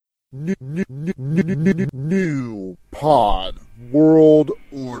New Pod World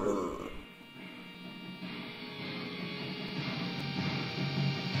Order.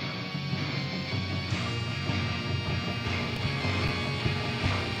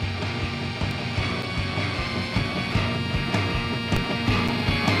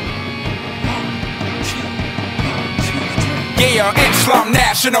 Yeah, Islam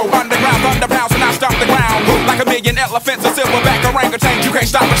National, underground, thunderbounds, and I stomp the ground. Like a million elephants, a silverback orangutan, you can't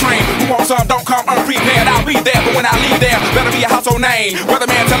stop a train. Who wants some, don't come unprepared, I'll be there, but when I leave there, better be a household name.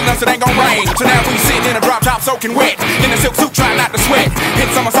 Weatherman telling us it ain't gon' rain. So now we sitting in a drop top soaking wet, in a silk suit trying not to sweat.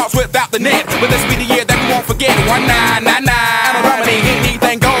 Hit somersaults without the net, but this be the year that we won't forget. 1999, and a remedy,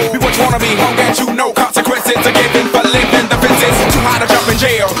 anything goes. Be what you wanna be, won't get you no consequences. A given for living the fences. Too high to jump in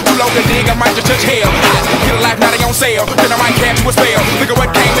jail, too low to dig, I might just touch hell. Get a life, now they on sale, then I might catch you a spell. Look at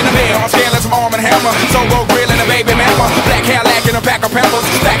what came in the mail, I'm scaling some arm and hammer. Solo grilling a baby mama, black hair lacking a pack of pampers.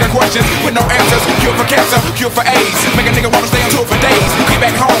 Stack of questions with no answers, cure for cancer, cure for AIDS. Make a nigga wanna stay on tour for days. Get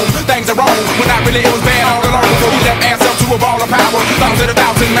back home, things are wrong, when not really it was bad all along. Before we left ass up to a ball of power, thousands of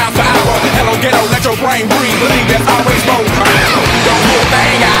 1,000 miles per hour. Hello ghetto, let your brain breathe, believe there's always more. Don't pull a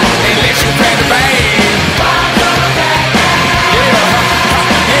thing out, unless you plan to bang.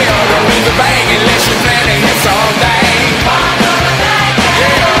 Yeah, don't leave the bang unless you plan to hit something.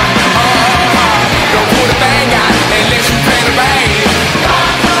 Don't pull the thing out unless you plan to bang.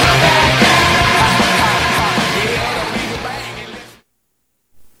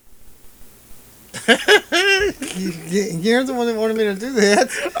 You're the one that wanted me to do that.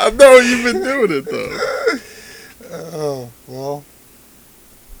 I know you've been doing it though. Oh, well.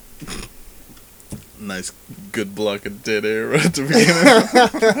 Nice, good block of dead air right at the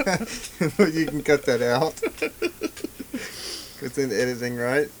beginning. You can cut that out. It's in editing,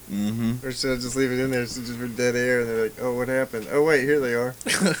 right? Mm-hmm. Or should I just leave it in there so just for dead air? And they're like, oh, what happened? Oh, wait, here they are.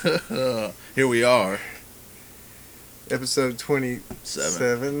 Here we are. Episode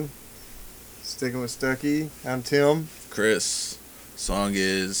 27. Sticking with Stucky. I'm Tim. Chris. Song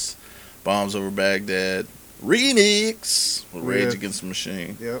is Bombs Over Baghdad remix with Rage Against the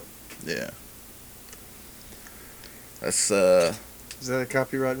Machine. Yep. Yeah. That's Is that a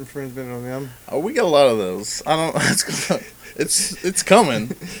copyright infringement on them? Oh, we got a lot of those. I don't. It's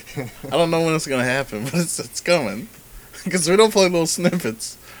coming. I don't know when it's gonna happen, but it's coming. Because we don't play little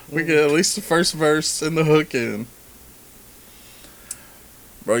snippets. We get at least the first verse and the hook in.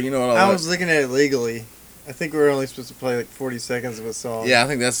 Bro, you know what I was looking at it legally. I think we're only supposed to play like 40 seconds of a song. Yeah, I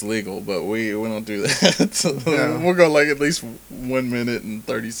think that's legal, but we don't do that. No. We'll go like at least 1 minute and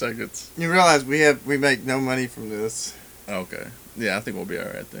 30 seconds. You realize we make no money from this. Okay. Yeah, I think we'll be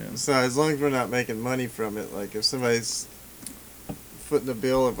alright then. So as long as we're not making money from it, like if somebody's footing the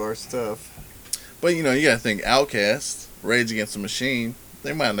bill of our stuff. But you know, you gotta think Outkast, Rage Against the Machine,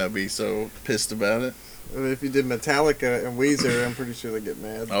 they might not be so pissed about it. I mean, if you did Metallica and Weezer, I'm pretty sure they'd get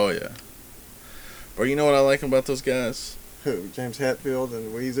mad. Oh yeah. But you know what I like about those guys? Who? James Hetfield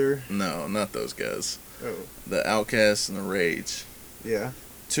and Weezer? No, not those guys. Oh. The Outkast and the Rage. Yeah.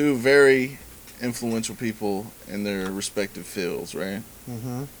 Two very influential people in their respective fields, right?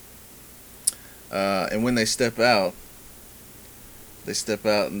 Mm-hmm. And when they step out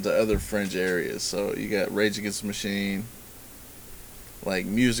into other fringe areas. So you got Rage Against the Machine, like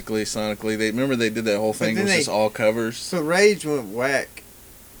musically, sonically. They did that whole thing. It was just all covers. So Rage went whack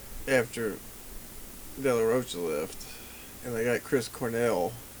after De La Rocha left, and they got Chris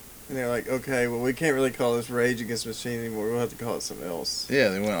Cornell. And they're like, okay, well, we can't really call this Rage Against the Machine anymore. We'll have to call it something else. Yeah,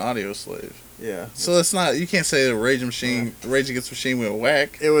 they went Audio Slave. Yeah. So that's not, you can't say the Rage Against the Machine went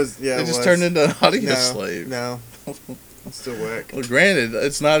whack. It was, yeah. It just turned into Audio Slave. No. It's still whack. Well, granted,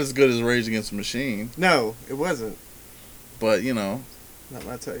 it's not as good as Rage Against the Machine. No, it wasn't. But, you know. Not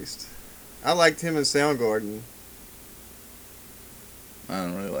my taste. I liked him in Soundgarden. I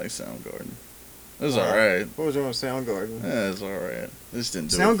don't really like Soundgarden. It was alright. What was wrong with Soundgarden? Yeah, it was alright. This didn't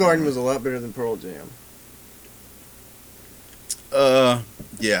do Soundgarden was a lot better than Pearl Jam.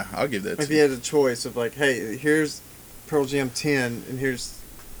 Yeah, I'll give that to you. If you had a choice of like, hey, here's Pearl Jam 10, and here's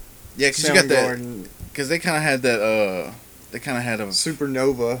because you got that. Because they kind of had that. They kind of had a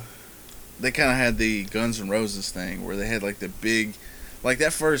Supernova. They kind of had the Guns N' Roses thing where they had like the big, like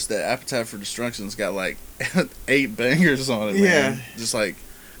that Appetite for Destruction's got like 8 bangers on it. Yeah, man. Just like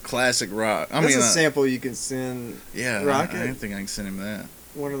classic rock. That's a sample you can send. Yeah, Rocket. I don't think I can send him that.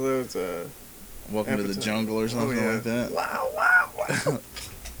 One of those. Welcome to the Jungle or something like that. Wow.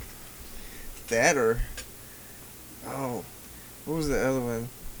 That or what was the other one?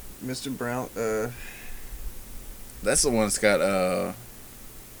 Mr. Brown. That's the one that's got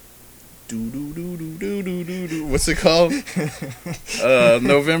do do do do do do do do. What's it called?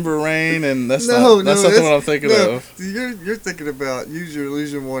 November Rain, and that's not what I'm thinking of. You're thinking about Use Your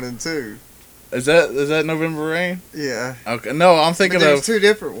Illusion 1 and 2. Is that November Rain? Yeah. Okay. No, I'm thinking but there's of two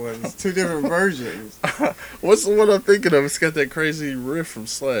different ones, two different versions. What's the one I'm thinking of? It's got that crazy riff from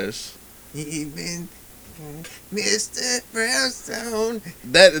Slash. Even Mr. Brownstone.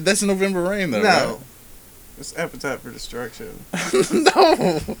 That's November Rain though. No. Right? It's Appetite for Destruction.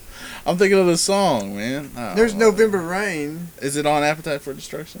 No, I'm thinking of the song, man. Oh, There's November Rain. Is it on Appetite for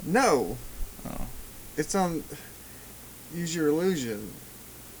Destruction? No. Oh. It's on Use Your Illusion.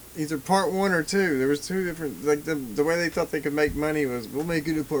 Either part 1 or 2. There was two different. Like the way they thought they could make money was we'll make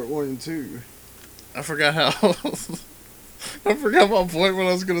it a part 1 and 2. I forgot how. I forgot my point. What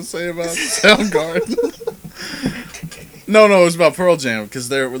I was gonna say about Soundgarden. No, it was about Pearl Jam because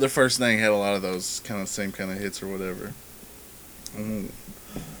their first thing had a lot of those same kind of hits or whatever. Mm.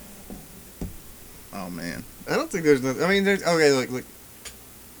 Oh man, I don't think there's no. I mean, there's okay. Look.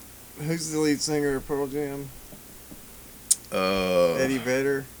 Who's the lead singer of Pearl Jam? Eddie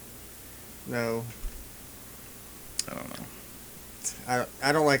Vedder. No. I don't know.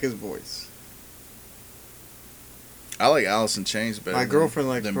 I don't like his voice. I like Alice in Chains better. My girlfriend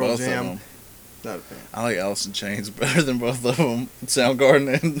likes than Pearl both Jam. of them. Not a fan. I like Alice in Chains better than both of them.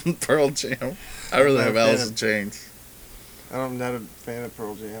 Soundgarden and Pearl Jam. I really Not a have fan Alice of- in Chains. I'm not a fan of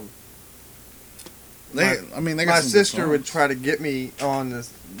Pearl Jam. They got My some good sister would songs. try to get me on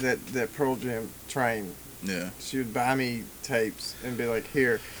that Pearl Jam train. Yeah. She would buy me tapes and be like,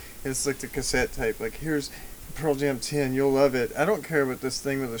 "Here," and it's like the cassette tape. Like, "Here's Pearl Jam 10. You'll love it." I don't care about this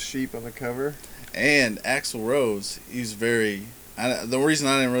thing with a sheep on the cover. And Axl Rose, he's very. The reason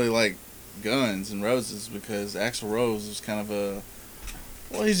I didn't really like Guns N' Roses is because Axl Rose was kind of a.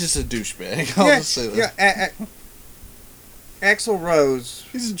 Well, he's just a douchebag. I'll just say that. Yeah. Axl Rose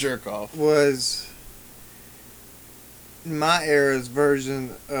He's a jerk off. was my era's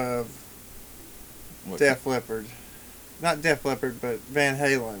version of What- Def Leppard. Not Def Leppard, but Van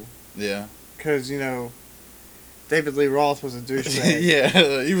Halen. Yeah. Because, David Lee Roth was a douchebag.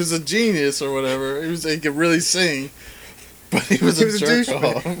 Yeah, he was a genius or whatever. He could really sing, but he was He a was a jerk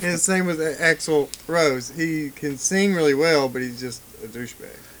douchebag. off. And the same with Axl Rose. He can sing really well, but he's just a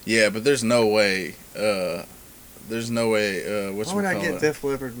douchebag. Yeah, but there's no way. What's Why would I get Def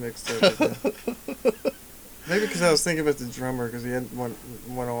Leppard mixed up with that? Maybe because I was thinking about the drummer because he had one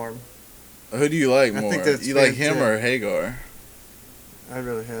arm. Who do you like I more? think that's You like him Van or Hagar? I'd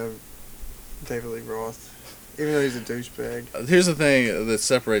rather have David Lee Roth, even though he's a douchebag. Here's the thing that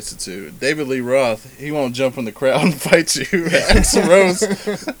separates the two. David Lee Roth, he won't jump in the crowd and fight you.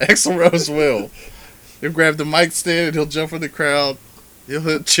 Axl Rose will. He'll grab the mic stand and he'll jump in the crowd. He'll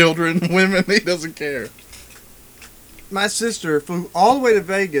hit children, women. He doesn't care. My sister flew all the way to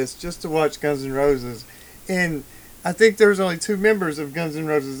Vegas just to watch Guns N' Roses, and I think there was only 2 members of Guns N'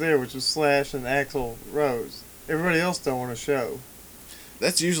 Roses there, which was Slash and Axl Rose. Everybody else don't want to show.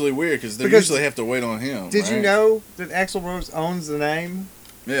 That's usually weird because they Because- usually have to wait on him. Did you right? know that Axl Rose owns the name?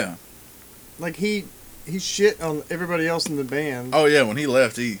 Yeah. Like he shit on everybody else in the band. Oh yeah, when he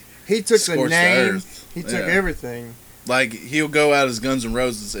left, he He took the scorched the name. earth. He took Yeah. everything like he'll go out as Guns N'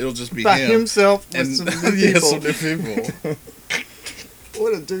 Roses. It'll just be by him himself with and some new yeah, people. some new people.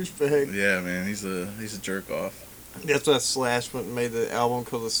 What a douchebag! Yeah, man, he's a jerk off. That's why Slash went and made the album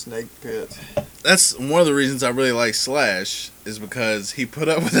called The Snake Pit. That's one of the reasons I really like Slash is because he put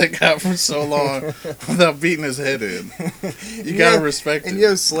up with that guy for so long without beating his head in. You gotta respect And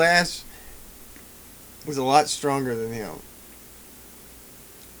it. Slash was a lot stronger than him.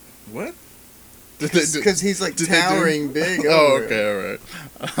 What? Did they do? Because he's like did they do- towering big. Oh, over him. okay, all right.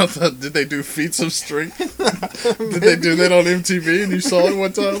 I thought, did they do feats of strength? Did they do that on MTV and you saw it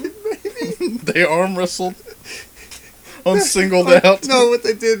one time? They arm wrestled on Singled Out. No, what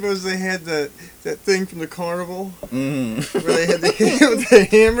they did was they had that thing from the carnival Mm. where they had to hit it with the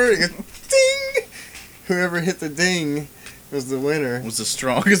hammer. It goes, ding! Whoever hit the ding was the winner. Was the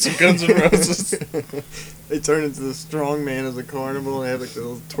strongest of Guns N' Roses. They turned into the strong man of the carnival and they had like the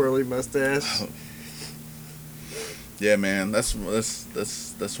little twirly mustache. Yeah, man, that's one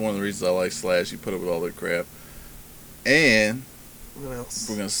of the reasons I like Slash. He put up with all that crap. And What else?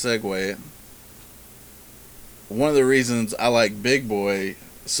 we're gonna segue it. One of the reasons I like Big Boy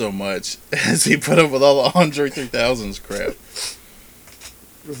so much is he put up with all the Andre 3000's crap.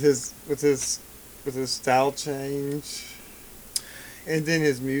 With his style change, and then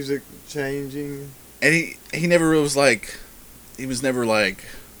his music changing. And he never was like, he was never like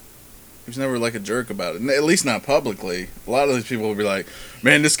He was never like a jerk about it. At least not publicly. A lot of these people would be like,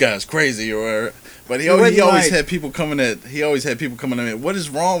 "Man, this guy's crazy," or. But he always had people coming at. He always had people coming at me. What is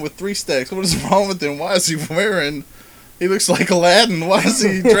wrong with 3 Stacks? What is wrong with him? Why is he wearing? He looks like Aladdin. Why is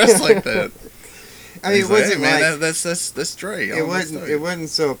he dressed like that? I mean, it wasn't hey, man, like that's Dre. it wasn't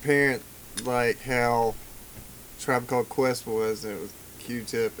so apparent like how Tribe Called Quest was. And it was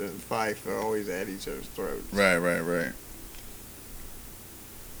Q-Tip and Fife are always at each other's throats. Right.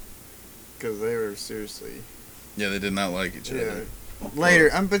 Because they were seriously. Yeah, they did not like each other. Later,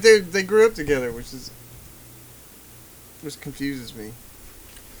 but they grew up together, which confuses me.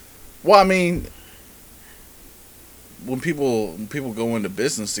 Well, I mean, when people go into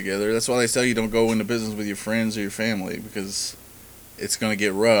business together, that's why they tell you don't go into business with your friends or your family, because it's going to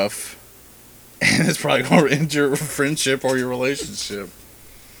get rough, and it's probably going to end your friendship or your relationship.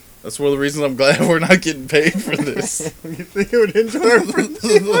 That's one of the reasons I'm glad we're not getting paid for this. You think it would end our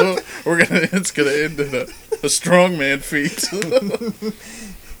friendship? It's gonna end in a strongman feat.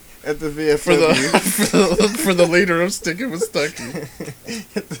 At the VFW. for the leader of Sticking with Stucky.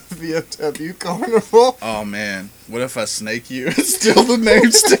 At the VFW carnival. Oh man, what if I snake you and steal the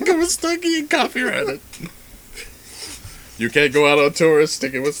name Sticking with Stucky and copyright it? You can't go out on tour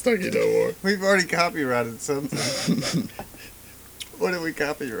Sticking with Stucky no more. We've already copyrighted something. What did we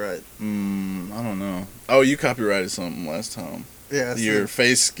copyright? I don't know. Oh, you copyrighted something last time. Yeah. Your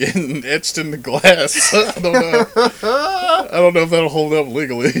face getting etched in the glass. I don't know. I don't know if that'll hold up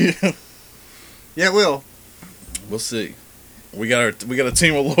legally. Yeah, it will. We'll see. We got a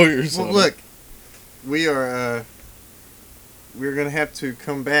team of lawyers. Well, look, we're gonna have to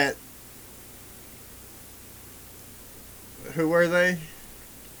combat. Who were they?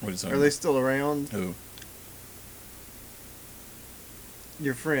 Are they still around? Who?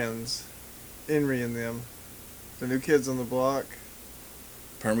 Your friends, Henry and them, the New Kids on the Block.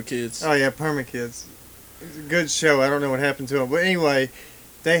 Permakids? Oh yeah, Permakids. It's a good show. I don't know what happened to them, but anyway,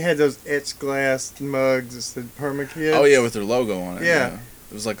 they had those etched glass mugs that said Permakids. Oh yeah, with their logo on it. Yeah.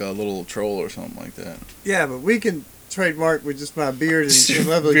 It was like a little troll or something like that. Yeah, but we can trademark with just my beard and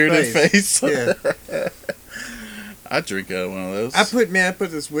lovely bearded face. Yeah. I'd drink out of one of those. I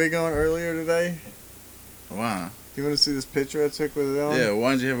put this wig on earlier today. Why? You want to see this picture I took with it on? Yeah,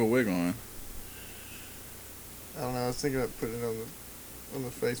 why did you have a wig on? I don't know. I was thinking about putting it on the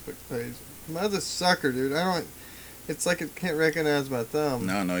Facebook page. My other sucker, dude. It's like it can't recognize my thumb.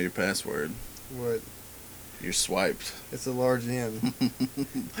 No, your password. What? You're swiped. It's a large N.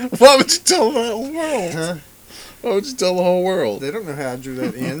 Why would you tell the whole world? Huh? Why would you tell the whole world? They don't know how I drew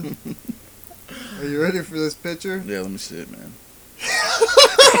that N. Are you ready for this picture? Yeah, let me see it, man.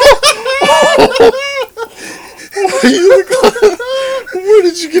 You look like, where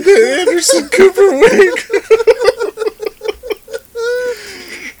did you get that Anderson Cooper wig?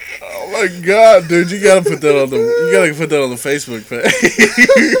 Oh my god, dude! You gotta put that on the Facebook page.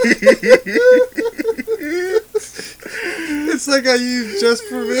 It's like I used Just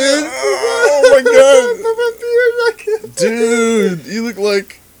for Men. Oh my god, dude! You look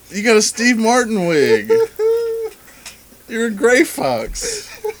like you got a Steve Martin wig. You're a Gray Fox.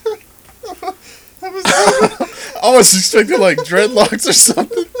 I was expecting like dreadlocks or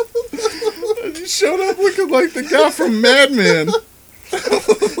something. And you showed up looking like the guy from Mad Men.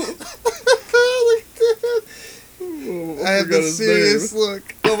 I have this serious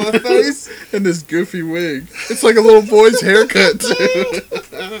look on my face. And this goofy wig. It's like a little boy's haircut, too.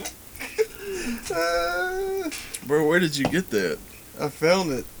 Bro, where did you get that? I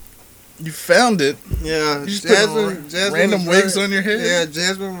found it. You found it? Yeah. You just Jasmine random wigs on your head? Yeah,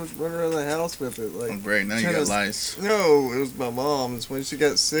 Jasmine was running around the house with it. Like, oh, great. Now you got lice. No, it was my mom's. When she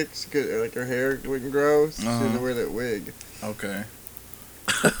got sick, her hair wouldn't grow, so she had to wear that wig. Okay.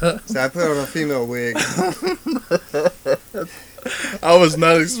 So I put on a female wig. I was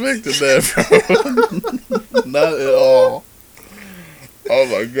not expecting that, bro. Not at all. Oh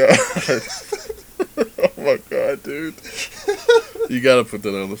my god. Oh my god, dude. You gotta put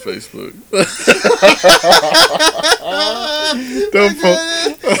that on the Facebook. Don't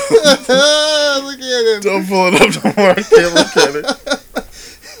Look at him. Don't pull it up no more. I can't look at it.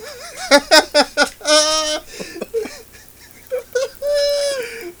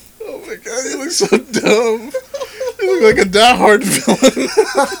 Oh my god, you look so dumb. You look like a Die Hard villain.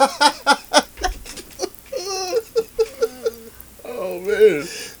 Oh man.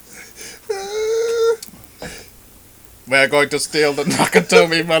 We're going to steal the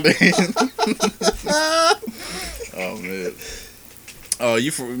Nakatomi money. Oh man. Oh,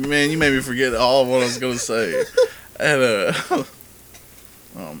 you made me forget all of what I was gonna say. I had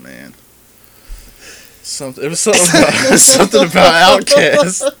oh man. It was something about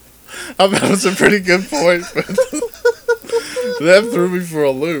Outkast. I thought it was a pretty good point, but that threw me for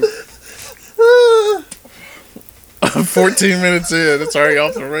a loop. 14 minutes in, it's already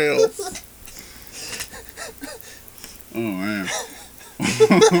off the rails. Oh man.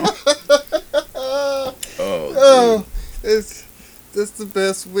 Oh, that's the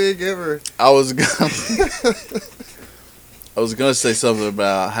best wig ever. I was gonna say something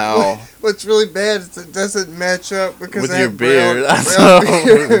about how What's really bad is it doesn't match up because with I your have beard, brown I know,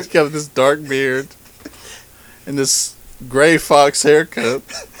 beard. you have this dark beard and this gray fox haircut.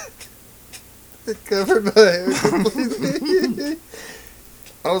 It covered my hair completely.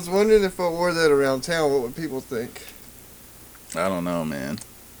 I was wondering if I wore that around town, what would people think? I don't know, man.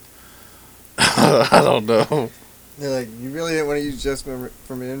 I don't know. They're like, you really didn't want to use Just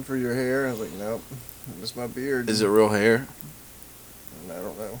from In for your hair? I was like, nope, just my beard. Is it real hair? I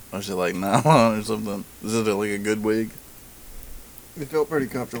don't know. Or is it like nylon or something? Is it like a good wig? It felt pretty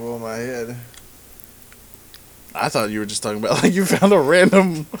comfortable in my head. I thought you were just talking about like you found a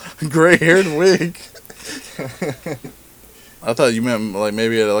random gray-haired wig. I thought you meant like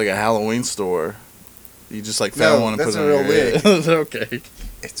maybe at like a Halloween store. You just like found No, one and that's put it a on real your head. Okay.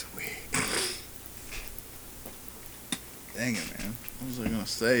 It's a wig. Dang it, man. What was I gonna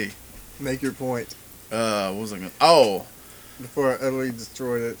say? Make your point What was I gonna? Oh. before I utterly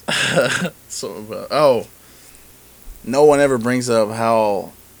destroyed it. So about no one ever brings up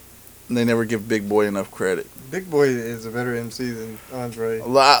how they never give Big Boy enough credit. Big Boy is a better MC than Andre.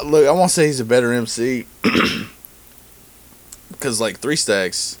 Look, I won't say he's a better MC because like Three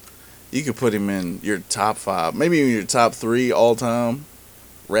Stacks, you could put him in your top 5, maybe even your top 3 all time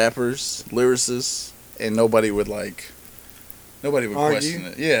rappers, lyricists, and nobody would Argue? question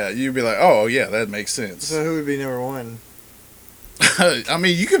it. Yeah, you'd be like, oh yeah, that makes sense. So who would be number 1? I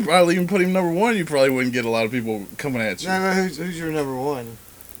mean, you could probably even put him number 1. You probably wouldn't get a lot of people coming at you. No, who's your number 1?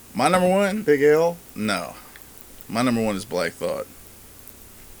 My number 1? Big L? No. My number 1 is Black Thought.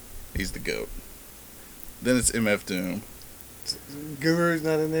 He's the GOAT. Then it's MF Doom. Guru's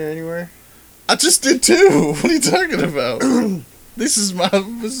not in there anywhere? I just did too. What are you talking about? This is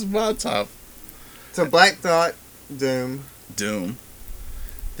my top. So Black Thought, Doom. Doom.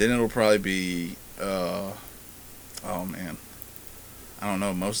 Then it'll probably be oh man. I don't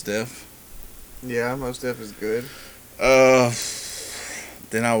know, Mos Def. Yeah, Mos Def is good.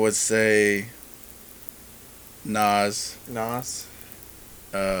 Then I would say Nas. Nas.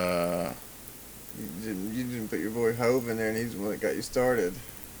 Uh You didn't put your boy Hove in there, and he's the one that got you started.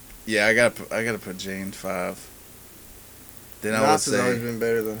 yeah, I gotta put Jay in 5. Then I would Nas has always say been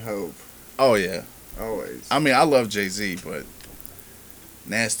better than Hove. oh yeah. Always. I mean I love Jay-Z, but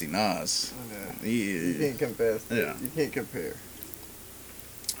Nasty Nas. You Yeah. can't confess. Yeah. You can't compare.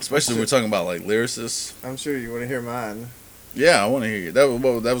 Especially when we're talking about like lyricists. I'm sure you want to hear mine. Yeah, I want to hear you. That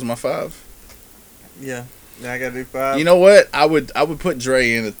was my 5. Yeah. Now I gotta do 5. You know what? I would put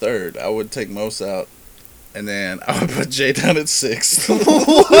Dre in at 3rd. I would take Mos out, and then I would put Jay down at 6th.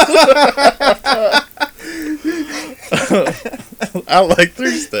 I like 3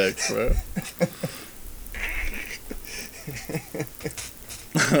 Stacks, bro.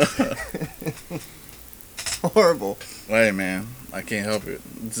 Horrible. Hey man, I can't help it.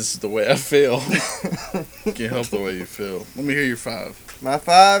 This is the way I feel. Can't help the way you feel. Let me hear your 5. My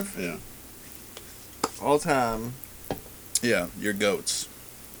 5? Yeah. All time. Yeah, your GOATs.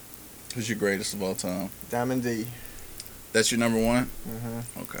 Who's your greatest of all time? Diamond D. That's your number 1?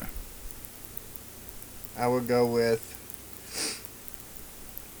 Mm-hmm. Okay. I would go with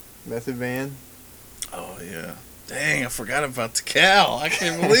Method Man. Oh yeah. Dang, I forgot about the cow. I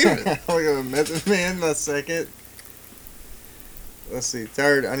can't believe it. I would go with Method Man, my 2nd. Let's see,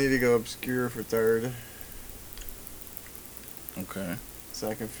 3rd. I need to go obscure for 3rd, Okay. so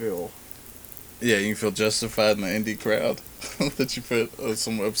I can feel. Yeah, you can feel justified in the indie crowd that you put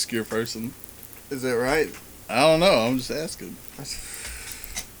some obscure person. Is that right? I don't know. I'm just asking.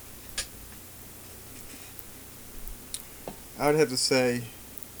 I would have to say,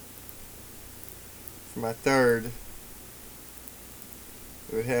 for my 3rd,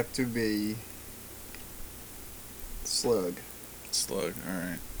 it would have to be Slug. Slug. All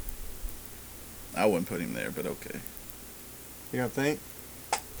right. I wouldn't put him there, but okay. You don't think?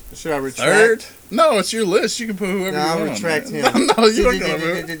 Should I retract? 3rd? No, it's your list. You can put whoever No, you I'll want. retract man. him. No, you're not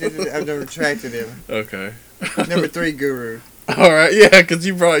gonna. I've done retracted him. Okay. Number 3, Guru. All right. Yeah, because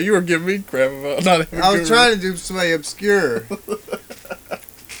you were giving me crap about not having. I was Guru. trying to do somebody obscure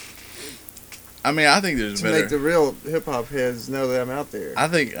I mean, I think there's to better. make the real hip hop heads know that I'm out there. I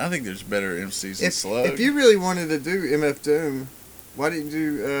think there's better MCs than Slug. If you really wanted to do MF Doom, why didn't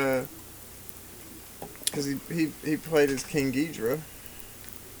you do? Because he played as King Ghidra.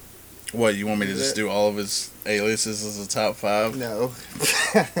 What, you want me to just do all of his aliases as a top 5? No.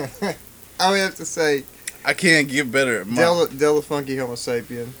 I would have to say I can't get better. Del Funky Homo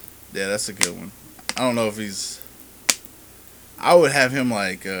Sapien. Yeah, that's a good one. I don't know if he's... I would have him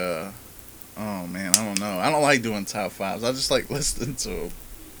like, oh man, I don't know. I don't like doing top 5s. I just like listening to them.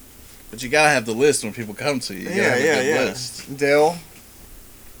 But you gotta have the list when people come to you. You gotta have a good list. Del.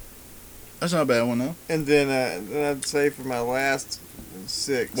 That's not a bad one, though. And then I'd say for my last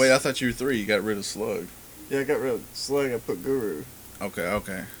 6. Wait, I thought you were 3. You got rid of Slug. Yeah, I got rid of Slug. I put Guru.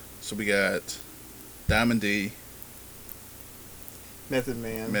 Okay. So we got Diamond D, Method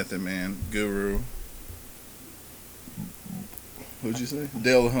Man, Guru. Who'd you say?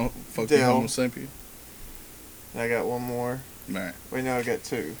 Del fucking Del. Homo Sapien. I got one more. Right. Wait, no, I got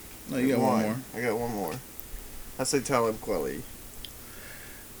 2. No, you got one more. I got one more. I say Talib Kweli.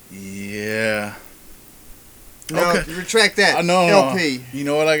 Yeah. No, Okay. retract that. No. LP. You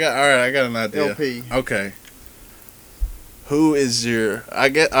know what I got? All right, I got an idea. LP. Okay. Who is your? I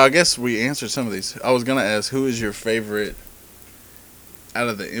guess we answered some of these. I was gonna ask, who is your favorite out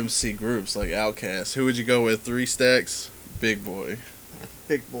of the MC groups, like Outkast? Who would you go with? 3 Stacks, Big Boy.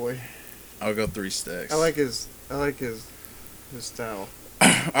 Big Boy. I'll go 3 Stacks. I like his style.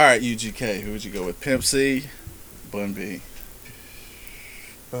 All right, UGK. Who would you go with? Pimp C, Bun B.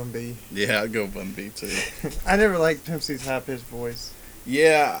 Bun B. Yeah, I'd go Bun B too. I never liked Pimp C's high pitched voice.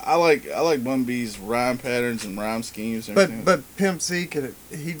 Yeah, I like Bun B's rhyme patterns and rhyme schemes. And everything. But Pimp C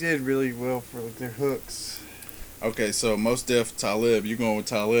he did really well for like, their hooks. Okay, so Mos Def, Talib. You're going with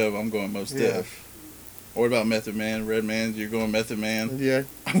Talib. I'm going Mos Def. What about Method Man, Redman? You're going Method Man. Yeah.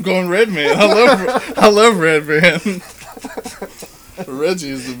 I'm going Redman. I love Redman. Reggie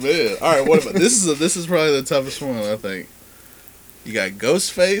is the man. All right, what about this? Is probably the toughest one, I think. You got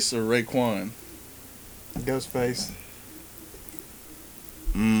Ghostface or Raekwon? Ghostface.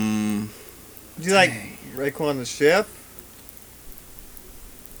 Do you like Raekwon the Chef?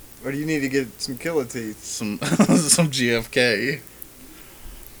 Or do you need to get some Killer Teeth? Some GFK.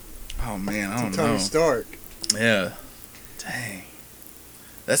 Oh man, I don't know. Tony Stark. Yeah. Dang.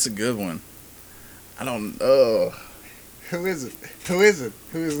 That's a good one. I don't know. Who is it? Who is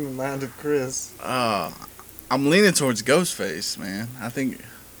in the mind of Chris? I'm leaning towards Ghostface, man. I think.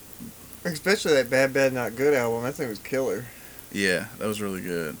 Especially that Bad Bad Not Good album. That thing was killer. Yeah, that was really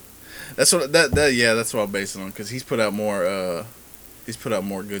good. That's what that's what I'm basing on, because he's put out more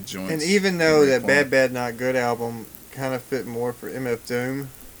good joints. And even though that Bad Bad Not Good album kind of fit more for MF Doom,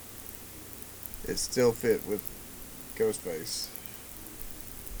 it still fit with Ghostface.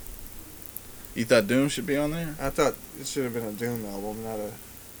 You thought Doom should be on there? I thought it should have been a Doom album, not a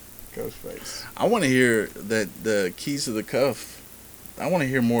Ghostface. I want to hear the Keys to the Cuff. I want to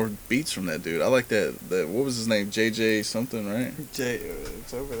hear more beats from that dude. I like that. What was his name? JJ something, right?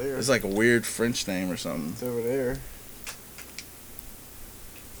 It's over there. It's like a weird French name or something. It's over there.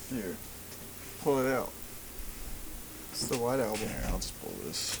 Here. Pull it out. It's the White Album. Here, I'll just pull it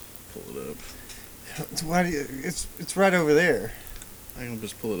up. It's right over there. I can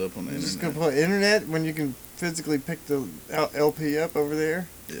just pull it up on the You're internet. just gonna put internet when you can physically pick the LP up over there?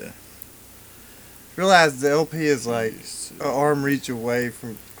 Yeah. Realize the LP is like an arm reach away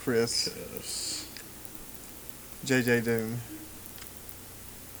from Chris. JJ Doom.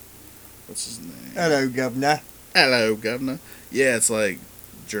 What's his name? Hello, Governor. Hello, Governor. Yeah, it's like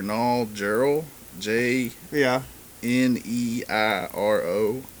Jernal Gerald. Yeah.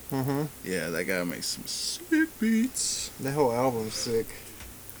 JNEIRO. Mm-hmm. Yeah, that guy makes some sick beats. The whole album's sick.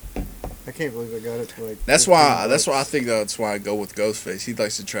 I can't believe I got it for like. That's why $15. I think that's why I go with Ghostface. He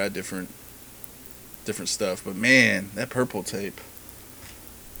likes to try different stuff. But man, that Purple Tape.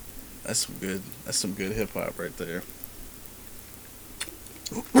 That's some good hip hop right there.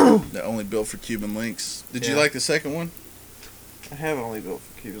 That only built for Cuban Links. Did you like the second one? I have only built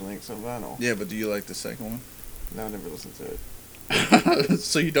for Cuban Links on vinyl. Yeah, but do you like the second one? No, I never listened to it.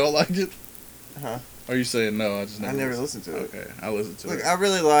 So you don't like it? Huh? Are you saying no? I never listened to it. Okay, I listened to it. Look, I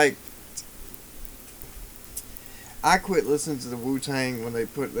really like. I quit listening to the Wu-Tang when they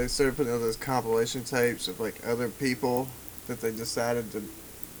started putting out those compilation tapes of like other people that they decided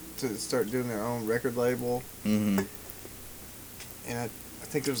to start doing their own record label. Mm-hmm. And I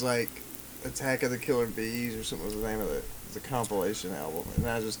think it was like Attack of the Killer Bees or something was the name of it. It was a compilation album, and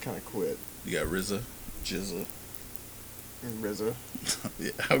I just kind of quit. You got RZA, GZA. RZA. Yeah,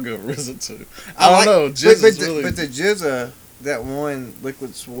 I'll go RZA too. I don't know. GZA's really. But the GZA, that one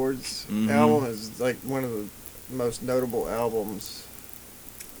Liquid Swords album is like one of the most notable albums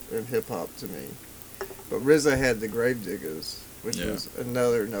in hip hop to me. But RZA had the Gravediggers, which was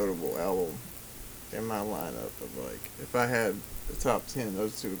another notable album in my lineup of like, if I had the top 10,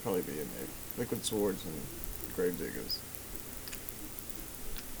 those two would probably be in there. Liquid Swords and Gravediggers.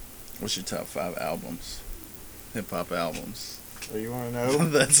 What's your top 5 albums? Hip hop albums. Oh, you want to know?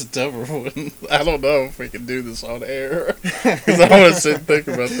 That's a tougher one. I don't know if we can do this on air. Because I want to sit and think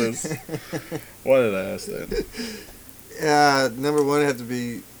about this. Why did I ask that? Number 1 had to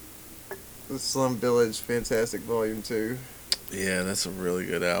be the Slum Village Fantastic Volume 2. Yeah, that's a really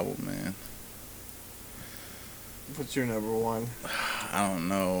good album, man. What's your number 1? I don't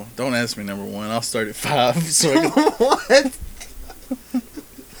know. Don't ask me number 1. I'll start at 5. So I What? can...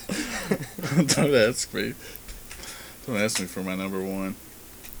 Don't ask me. Don't ask me for my number 1.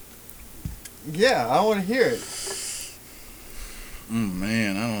 Yeah, I want to hear it.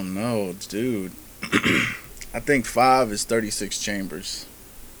 Man, I don't know, dude. I think 5 is 36 Chambers.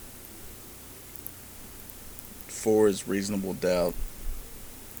 4 is Reasonable Doubt.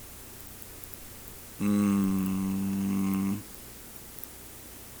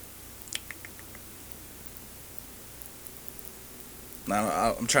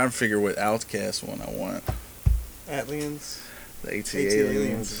 Now, I'm trying to figure what Outkast one I want. Atlians. The AT Aliens.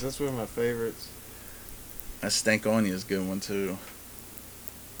 Aliens. That's one of my favorites. That Stankonia is a good one too.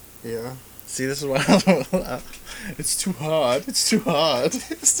 Yeah. See, this is why it's too hard. It's too hard.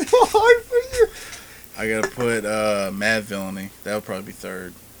 It's too hard for you. I gotta put Mad Villainy. That would probably be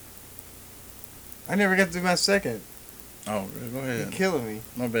 3rd. I never got to do my second. Oh, go ahead. You're killing me.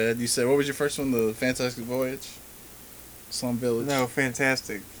 My bad. You said, what was your first one? The Fantastic Voyage? Slum Village? No,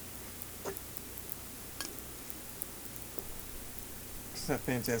 Fantastic. It's not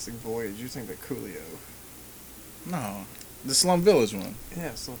Fantastic Voyage. You think that Coolio. No. The Slum Village one.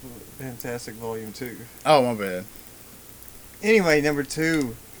 Yeah, so Fantastic Volume 2. Oh, my bad. Anyway, number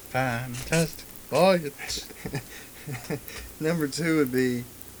 2. Fantastic Voyage. Number 2 would be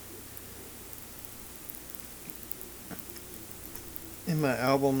in my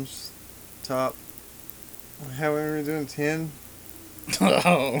albums top. How are we doing? 10?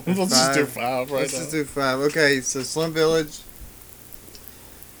 Oh, let's just do 5 right Let's now. just do 5. Okay, so Slum Village.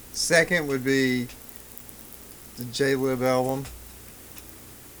 Second would be the J-Lib album.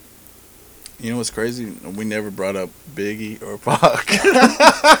 You know what's crazy? We never brought up Biggie or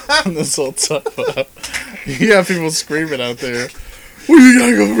Pac in this whole time. You got people screaming out there, well, you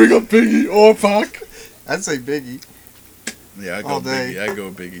gotta go bring up Biggie or Pac. I'd say Biggie. Yeah, I go All day. Biggie. I go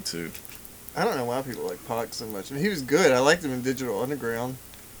Biggie too. I don't know why people like Pac so much. I mean, he was good. I liked him in Digital Underground.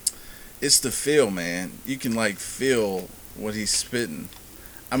 It's the feel, man. You can like feel what he's spitting.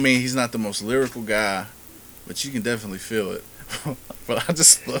 I mean, he's not the most lyrical guy, but you can definitely feel it. But I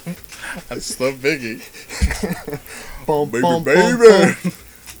just love Biggie. Bump, Baby, bump, baby.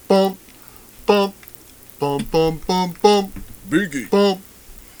 bump, bump, bump, bump, bump, bump, Biggie. bump,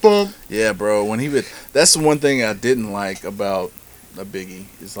 bump. Yeah, bro. When he would, that's the one thing I didn't like about a Biggie.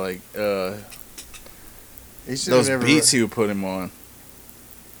 Is like He should those have never. beats he would put him on.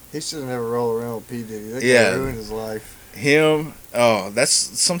 He should have never rolled around with P Diddy. That Yeah. guy ruined his life. Him. Oh, that's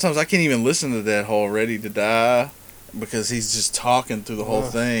sometimes I can't even listen to that whole "Ready to Die" because he's just talking through the whole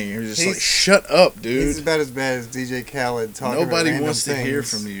thing. You're just like, shut up, He's dude. about as bad as DJ Khaled talking about Nobody random wants to hear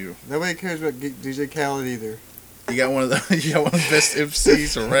things. from you. Nobody cares about DJ Khaled either. You got one of the you got one of the best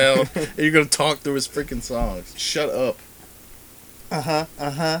MCs around, and you're gonna talk through his freaking songs. Shut up.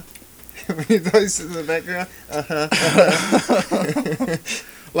 When you thought in the background,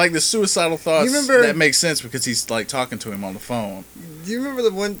 Like the suicidal thoughts. You remember- that makes sense because he's like talking to him on the phone. Do you remember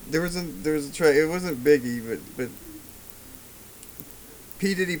the one? There was a track. It wasn't Biggie, but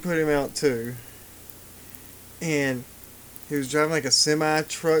P Diddy put him out too. And he was driving like a semi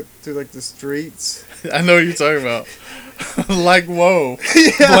truck through like the streets. I know what you're talking about. Like whoa,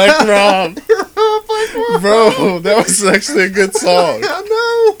 Black Rob, bro, that was actually a good song. I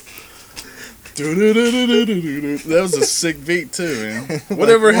know. That was a sick beat too, man.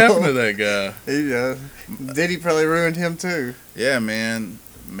 Whatever happened to that guy? Diddy probably ruined him too. Yeah, man.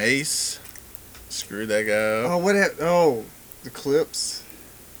 Mace screwed that guy up. Oh, what happened? Oh, the Clips.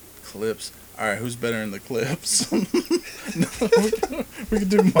 Clips. All right, who's better in the Clips? we can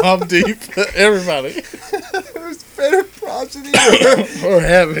do Mobb Deep. Everybody. Who's better, Progeny Or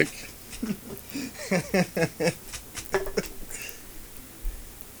Havoc.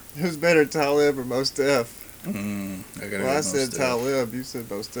 Who's better, Talib or Mos Def? I gotta Well, go I said Mos Def. Talib. You said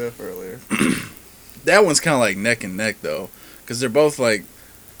Mos Def earlier. That one's kind of like neck and neck though, because they both like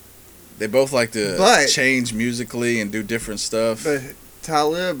to But- change musically and do different stuff. But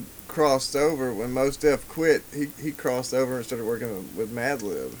Talib crossed over when Mos Def quit. He crossed over and started working with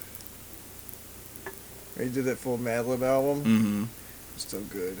Madlib. He did that full Madlib album. Mm-hmm. It's so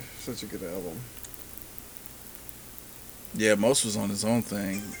good. Such a good album. Yeah, most was on his own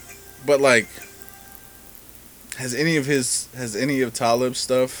thing, but like, has any of Talib's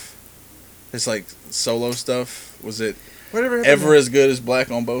stuff, his like solo stuff, was it Whatever happened ever as good as Black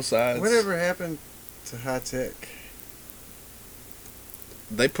on Both Sides? Whatever happened to High Tech?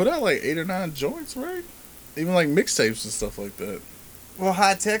 They put out like 8 or 9 joints, right? Even like mixtapes and stuff like that. Well,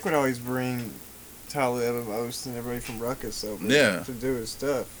 High Tech would always bring Talib and Most and everybody from Ruckus over to do his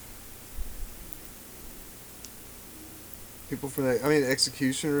stuff. People from the,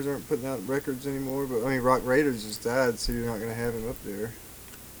 Executioners aren't putting out records anymore, but Rock Raiders just died, so you're not going to have him up there.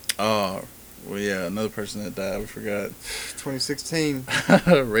 Oh, well, yeah, another person that died, we forgot. 2016.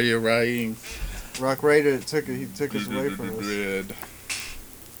 Radio Raheem. Rock Raider took us away from us.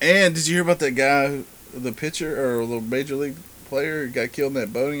 And did you hear about that guy, the pitcher or a little major league player who got killed in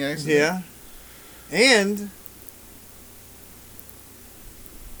that boating accident? Yeah. And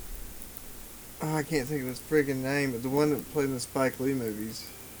I can't think of his friggin' name, but the one that played in the Spike Lee movies.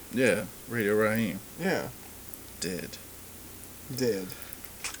 Yeah, Radio Raheem. Yeah. Dead.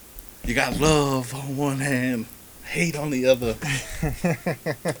 You got love on one hand, hate on the other.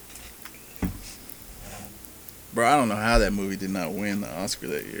 Bro, I don't know how that movie did not win the Oscar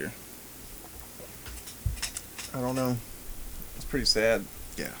that year. I don't know. It's pretty sad.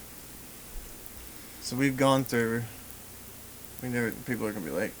 Yeah. So we've gone through. People are gonna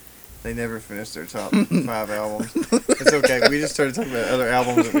be like, they never finished their top 5 albums. It's okay. We just started talking about other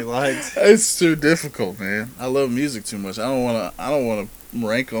albums that we liked. It's too difficult, man. I love music too much. I don't wanna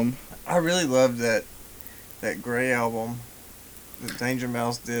rank them. I really loved that Gray album that Danger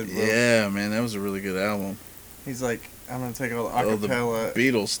Mouse did. Bro. Yeah, man, that was a really good album. He's like, I'm gonna take all the All acapella. the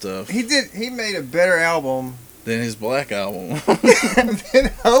Beatles stuff. He made a better album than his Black album.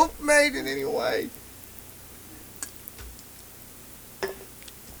 than Hope made in any way.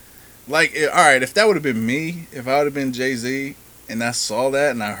 Like, alright, if that would have been me, if I would have been Jay-Z, and I saw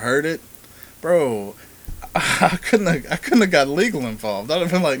that and I heard it, bro, I couldn't have got legal involved. I'd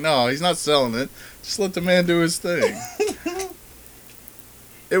have been like, no, he's not selling it. Just let the man do his thing.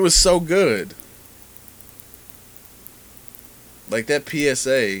 It was so good. Like that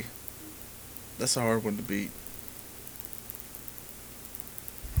PSA, that's a hard one to beat.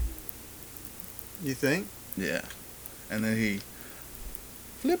 You think? Yeah. And then he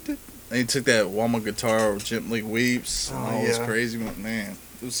flipped it. And he took that Walmart guitar, Gently Weeps, and all this crazy one. Man,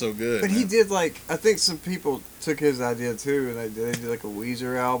 it was so good. But man. he did I think some people took his idea too, and they did like a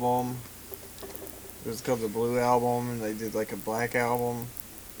Weezer album. It was called the Blue Album, and they did like a Black album.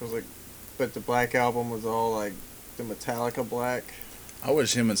 It was but the Black album was all like the Metallica Black. I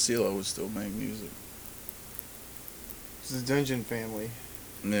wish him and CeeLo would still make music. It's the Dungeon Family.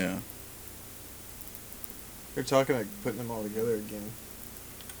 Yeah. They're talking like putting them all together again.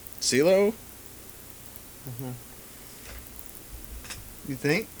 CeeLo? Mm-hmm. You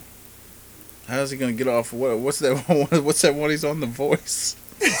think? How's he gonna get off? What's that one? What's that one? He's on The Voice.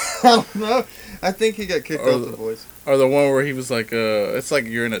 I don't know. I think he got kicked off The Voice. Or the one where he was like, it's like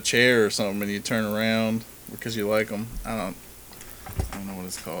you're in a chair or something and you turn around because you like him. I don't know what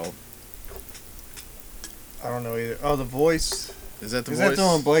it's called. I don't know either. Oh, The Voice. Is that The Voice? Is that the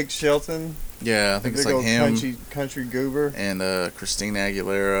one with Blake Shelton? Yeah, I think it's big like old him. Country goober. And Christina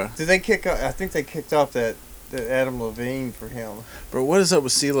Aguilera. Did they kick off? I think they kicked off that Adam Levine for him. Bro, what is up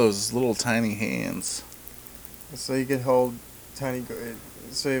with CeeLo's little tiny hands? So he can hold tiny.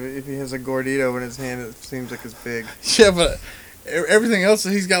 So if he has a gordito in his hand, it seems like it's big. Yeah, but everything else,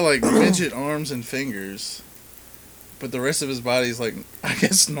 he's got like midget arms and fingers. But the rest of his body is like, I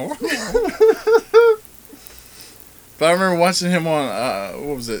guess, normal. But I remember watching him on,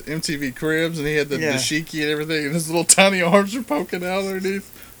 what was it, MTV Cribs, and he had the dashiki and everything, and his little tiny arms were poking out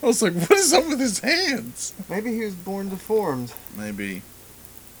underneath. I was like, what is up with his hands? Maybe he was born deformed. Maybe.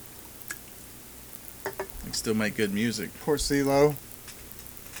 He can still make good music. Poor CeeLo.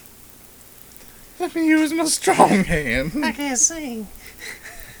 Let me use my strong hand. I can't sing.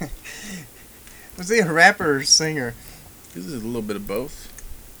 Was he a rapper or singer? This is a little bit of both.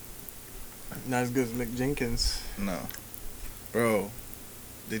 Not as good as Mick Jenkins. No. Bro,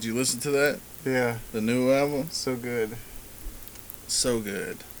 did you listen to that? Yeah. The new album? So good. So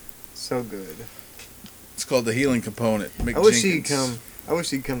good. So good. It's called The Healing Component. Mick I wish Jenkins. he'd come. I wish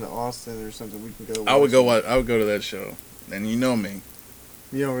he'd come to Austin or something. We can go. I would go to that show. And you know me.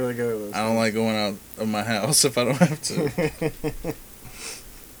 You don't really go to those. I don't like going out of my house if I don't have to.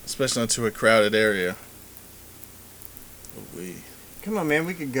 Especially not to a crowded area. But Come on, man.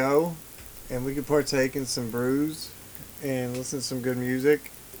 We could go, and we could partake in some brews, and listen to some good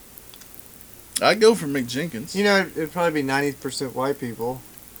music. I'd go for Mick Jenkins. You know, it'd probably be 90% white people.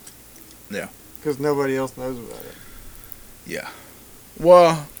 Yeah. Because nobody else knows about it. Yeah.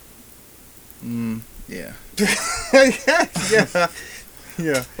 Well, yeah. yeah.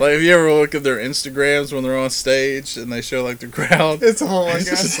 Yeah. Like, if you ever look at their Instagrams when they're on stage and they show like the crowd, It's oh my it's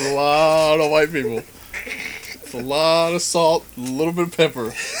god. just a lot of white people. It's a lot of salt, a little bit of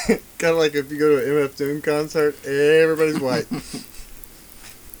pepper. Kind of like if you go to an MF Doom concert, everybody's white.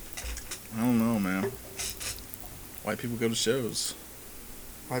 I don't know, man. White people go to shows.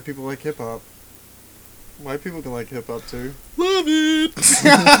 White people like hip hop. White people can like hip hop too. Love it.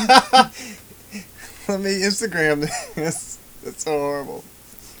 Let me Instagram this. That's so horrible.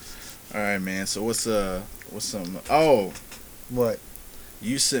 All right, man. So what's some? Oh, What?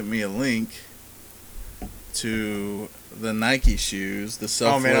 you sent me a link to the Nike shoes, the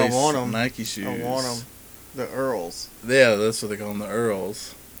Oh, man, I self-laced want 'em. Nike shoes. I want them. The Earls. Yeah, that's what they call them, the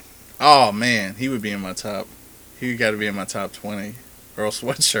Earls. Oh man, he would be in my top. He got to be in my top 20. Earl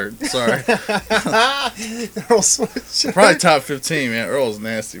sweatshirt. Sorry, Earl sweatshirt. probably top 15. Man, Earl's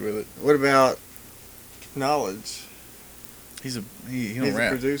nasty with it. What about Knowledge? He don't He's a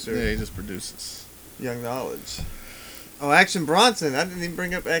rap. producer. Yeah, he just produces. Young Knowledge. Oh, Action Bronson. I didn't even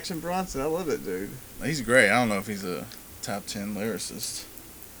bring up Action Bronson. I love that dude. He's great. I don't know if he's a top 10 lyricist.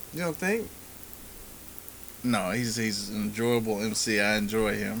 You don't think? No, he's an enjoyable MC. I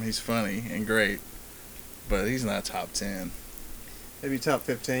enjoy him. He's funny and great, but he's not top 10. Maybe top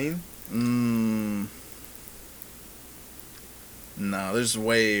 15? No, there's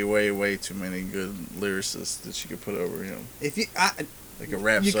way too many good lyricists that you could put over him. If you, Like a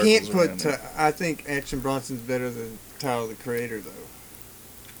rap you circles can't around put. there. I think Action Bronson's better than Tyler the Creator, though.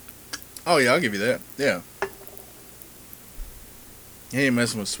 Oh yeah, I'll give you that. Yeah. He ain't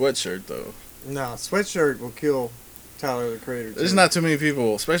messing with Sweatshirt though. No, Sweatshirt will kill Tyler the Creator. There's too. not too many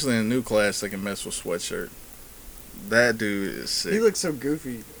people, especially in the new class, that can mess with Sweatshirt. That dude is sick. He looks so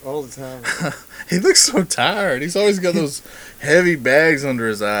goofy all the time. He looks so tired. He's always got those heavy bags under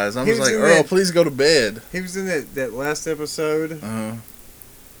his eyes. I'm He just was like, in Earl, that- please go to bed. He was in that last episode Uh-huh.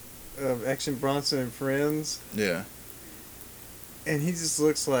 of Action Bronson and Friends, Yeah. and he just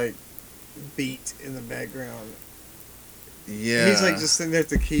looks like Beat in the background. Yeah. He's like just sitting there at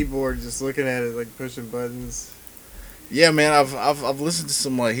the keyboard, just looking at it, like pushing buttons. Yeah, man. I've listened to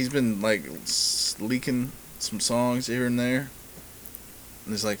some, like, he's been like leaking some songs here and there. And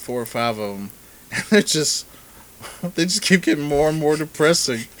there's like 4 or 5 of them, and they just keep getting more and more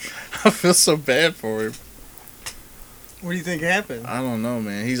depressing. I feel so bad for him. What do you think happened? I don't know,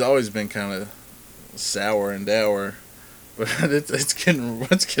 man. He's always been kind of sour and dour, but it's getting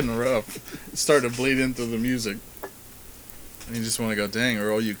rough. It's starting to bleed into the music. And you just want to go, dang,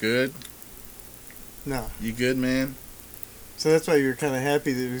 Earl, you good? No. You good, man? So that's why you're kind of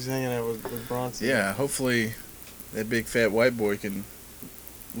happy that he was hanging out with Bronson. Yeah, hopefully that big fat white boy can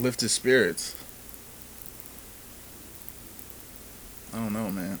lift his spirits. I don't know,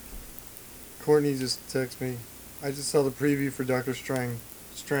 man. Courtney just texted me. I just saw the preview for Doctor Strange.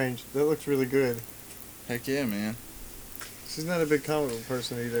 That looks really good. Heck yeah, man. She's not a big comic book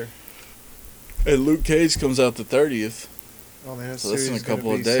person either. And Luke Cage comes out the 30th, Oh man, that so that's series in a is gonna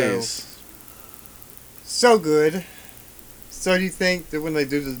couple of be days. So good. So do you think that when they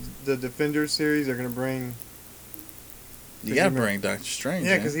do the Defenders series, they're gonna bring? You gotta bring Doctor Strange.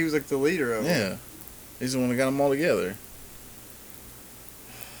 Yeah, man. because he was like the leader of them. Yeah. He's the one that got them all together.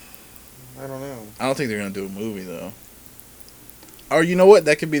 I don't know. I don't think they're gonna do a movie though. Or you know what?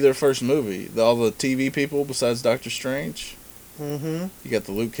 That could be their first movie. All the TV people besides Doctor Strange. Mm-hmm. You got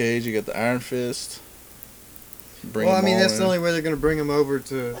the Luke Cage. You got the Iron Fist. Bring Well, I them mean, all that's in. the only way they're gonna bring him over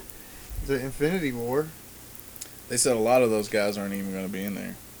to the Infinity War. They said a lot of those guys aren't even gonna be in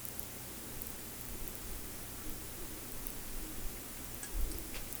there.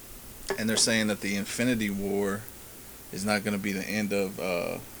 And they're saying that the Infinity War is not gonna be the end of.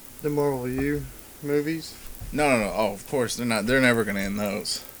 The Marvel U movies. No. Oh, of course they're not. They're never gonna end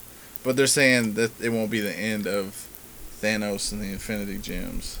those. But they're saying that it won't be the end of Thanos and the Infinity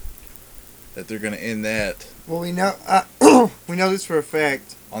Gems. That they're gonna end that Well, we know we know this for a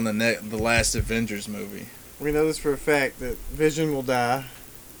fact. on the last Avengers movie. We know this for a fact that Vision will die,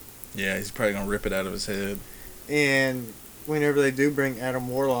 Yeah, he's probably gonna rip it out of his head. and whenever they do bring Adam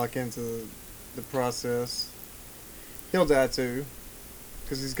Warlock into the process, he'll die too,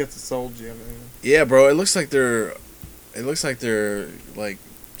 because he's got the soul gem in him. Yeah, bro. It looks like they're like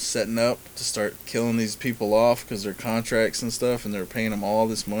setting up to start killing these people off because their contracts and stuff, and they're paying them all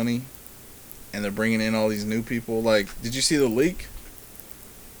this money, and they're bringing in all these new people. Like, did you see the leak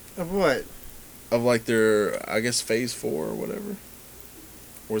Of what? of like their, I guess, Phase 4 or whatever?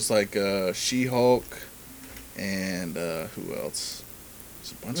 Where it's like She-Hulk and who else?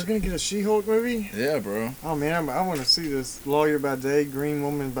 There's a bunch We're of gonna get a She-Hulk movie. yeah, bro. Oh man, I want to see this. Lawyer by day, Green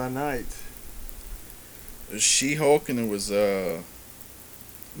Woman by night. There's She-Hulk and it was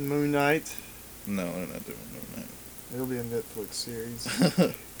Moon Knight. no, they're not doing Moon It'll be a Netflix series.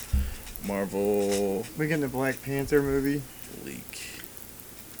 Knight. Marvel We're getting a Black Panther movie. leak.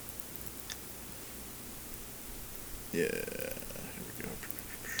 Yeah, here we go.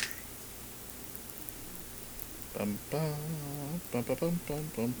 Bum, bum, bum, bum, bum,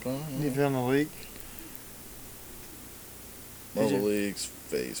 bum, bum, bum. You found the leak? Marvel you- League's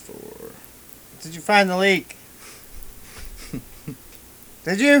Phase 4. Did you find the leak?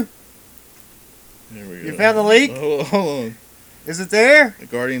 Did you? Here we go. You found the leak? Hold on. Is it there? The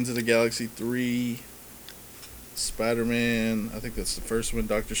Guardians of the Galaxy 3, Spider-Man, I think that's the first one,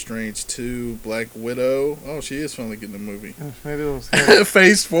 Doctor Strange 2, Black Widow. Oh, she is finally getting a movie. Maybe it was.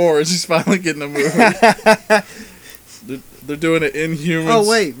 Phase 4, she's finally getting a movie. they're doing it Inhumans. Oh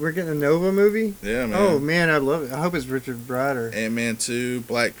wait, we're getting a Nova movie. Yeah, man. Oh man, I love it. I hope it's Richard Rider. Ant-Man 2,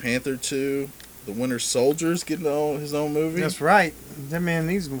 Black Panther 2, The Winter Soldier's getting his own movie. That's right. That man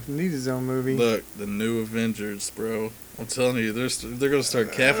needs his own movie. Look, the new Avengers, bro. I'm telling you, they're gonna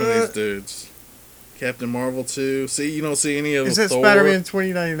start capping these dudes. Captain Marvel 2. See, you don't see any of Is that Thor. Spider-Man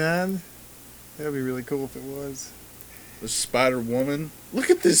 2099? That'd be really cool if it was. The Spider-Woman. Look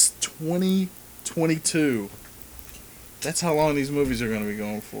at this 2022. That's how long these movies are going to be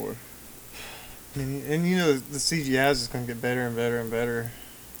going for. And you know the CGI is just gonna get better and better and better.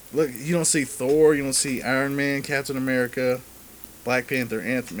 Look, you don't see Thor, you don't see Iron Man, Captain America, Black Panther,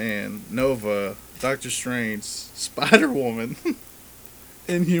 Ant-Man, Nova, Doctor Strange, Spider-Woman,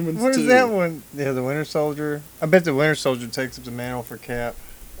 Inhumans 2. What is that one? Yeah, the Winter Soldier. I bet the Winter Soldier takes up the mantle for Cap.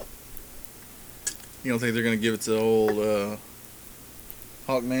 You don't think they're going to give it to old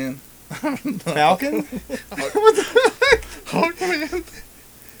Hawkman? Falcon? What the heck? Hawkman?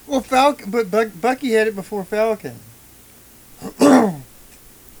 Well, Falcon, but Bucky had it before Falcon.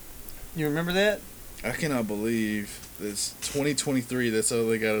 You remember that? I cannot believe it's 2023. That's all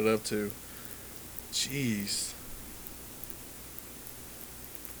they got it up to. Jeez.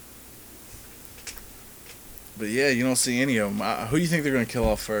 But yeah, you don't see any of them. Who do you think they're going to kill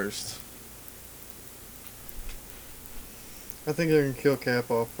off first? I think they're gonna kill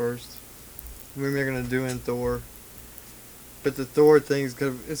Cap off first. Maybe they're gonna do in Thor. But the Thor thing's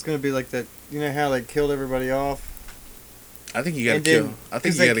gonna be like that. You know how they killed everybody off? I think you got to And kill. then- I think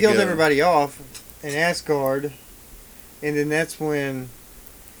 'cause you they got to killed kill everybody off in Asgard, and then that's when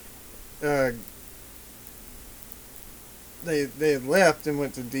they had left and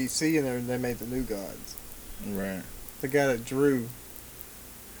went to DC, and they made the New Gods. Right. The guy that drew.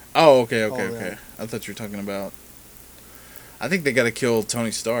 Oh, okay. All that. Okay. I thought you were talking about. I think they got to kill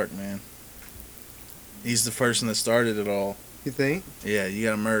Tony Stark, man. He's the person that started it all. You think? Yeah, you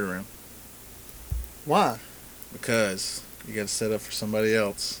got to murder him Why? because you got to set up for somebody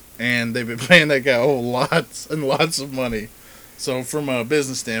else. And they've been paying that guy lots and lots of money. So from a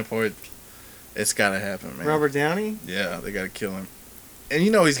business standpoint, it's got to happen, man. Robert Downey? Yeah, they got to kill him. And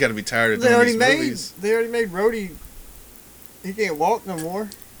you know he's got to be tired of They doing already these made. movies. They already made Rhodey. He can't walk no more.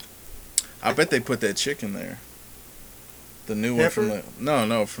 I bet they put that chick in there. The new one from the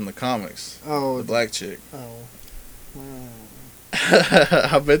Heifer? from the comics. Oh. The black chick. Oh. Hmm.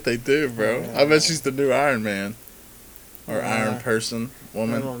 I bet they do, bro. I bet she's the new Iron Man. Or Yeah. Iron Person, I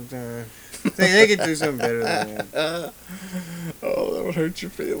woman. don't, they could do something better than that. Oh, that would hurt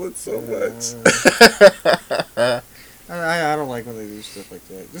your feelings so much. I don't like when they do stuff like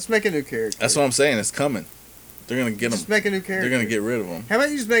that. Just make a new character. That's what I'm saying. It's coming. They're gonna get Just them. make a new character. They're gonna get rid of them. How about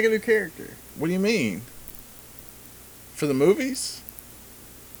you just make a new character? What do you mean? For the movies?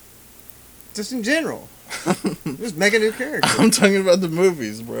 Just in general. Just make a new character. I'm talking about the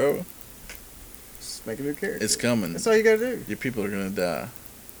movies, bro. Just make a new character. It's coming. That's all you gotta do. Your people are gonna die.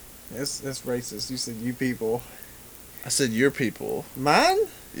 That's racist. You said you people. I said your people. Mine?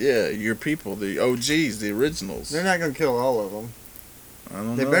 Yeah, your people, the OGs, the originals. They're not gonna kill all of them. I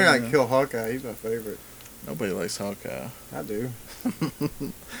don't They know. better not man. kill Hawkeye. He's my favorite. Nobody likes Hawkeye. I do.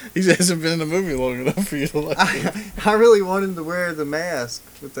 He hasn't been in the movie long enough for you to like him. I really want him to wear the mask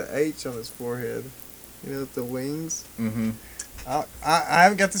with the H on his forehead. You know, with the wings. Mm-hmm. I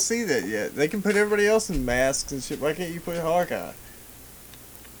haven't got to see that yet. They can put everybody else in masks and shit. Why can't you put Hawkeye?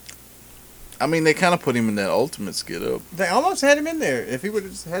 I mean, they kind of put him in that ultimate skit up. They almost had him in there. If he would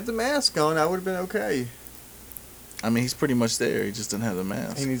have had the mask on, I would have been okay. I mean, he's pretty much there. He just didn't have the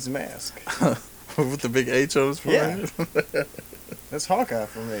mask. He needs a mask. With the big H on his forehead. That's Hawkeye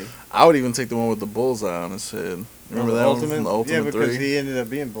for me. I would even take the one with the bullseye on his head. Remember that one from the Ultimate Yeah, because 3? he ended up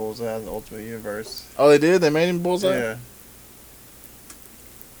being Bullseye in the Ultimate Universe. Oh, they did? They made him bullseye? Yeah.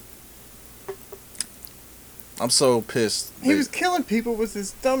 I'm so pissed. He was killing people with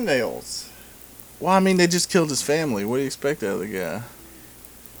his thumbnails. Well, I mean, they just killed his family. What do you expect out of the guy?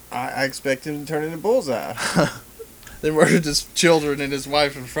 I expect him to turn into Bullseye. They murdered his children and his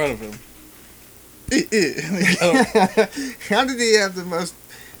wife in front of him. How did he have the most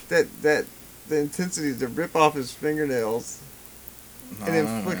the intensity to rip off his fingernails and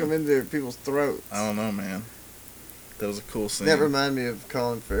then flick them into people's throats? I don't know, man. That was a cool scene. That reminded me of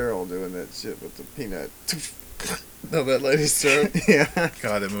Colin Farrell doing that shit with the peanut. No, that lady's throat. Yeah.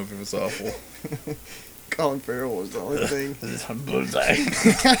 God, that movie was awful. Colin Farrell was the only thing. Bullseye.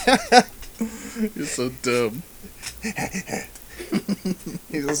 You're so dumb.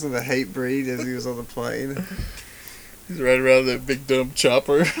 He was listening to Hatebreed as he was on the plane. He's riding around that big dumb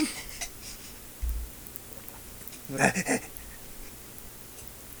chopper.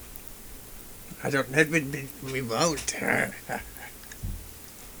 I don't have me vote.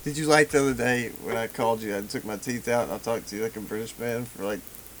 Did you like the other day when I called you? I took my teeth out and I talked to you like a British man for like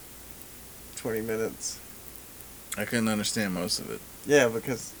 20 minutes. I couldn't understand most of it. Yeah,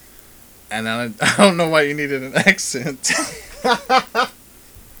 because... And I don't know why you needed an accent.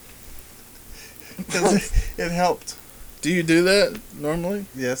 Because it helped. Do you do that normally?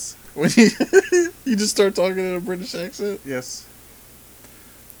 Yes. When you you just start talking in a British accent? Yes.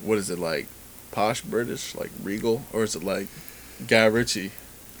 What is it like? Posh British, like regal, or is it like Guy Ritchie?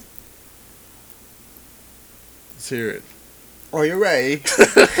 Let's hear it. Are you ready?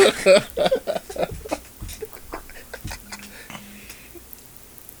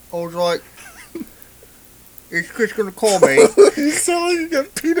 I was like, is Chris gonna call me? You sound like you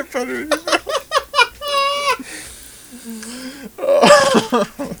got peanut butter in your mouth.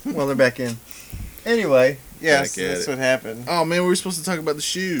 Well, they're back in. Anyway, yes, Back at that's it. what happened. Oh man, we were supposed to talk about the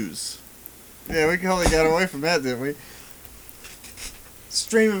shoes. Yeah, we totally got away from that, didn't we?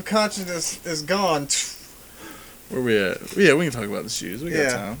 Stream of consciousness is gone. Where we at? Yeah, we can talk about the shoes. We got Yeah.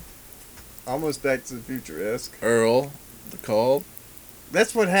 time. Almost Back to the Future-esque. Earl, the call.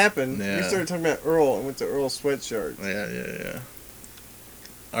 That's what happened. Yeah. We started talking about Earl and went to Earl sweatshirt. Yeah.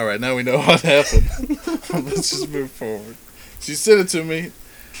 All right, now we know what happened. Let's just move forward. She sent it to me,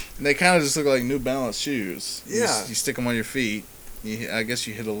 and they kind of just look like New Balance shoes. Yeah. You stick them on your feet. I guess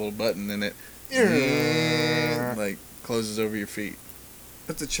you hit a little button, and it like closes over your feet.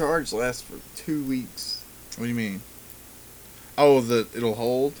 But the charge lasts for 2 weeks. What do you mean? Oh, it'll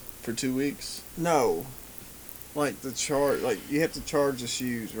hold for 2 weeks? No. Like the charge, like you have to charge the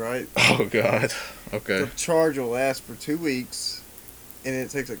shoes, right? Oh God. Okay. The charge will last for 2 weeks, and it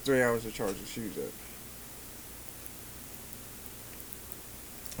takes like 3 hours to charge the shoes up.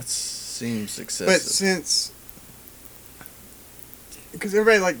 That seems excessive. But since, because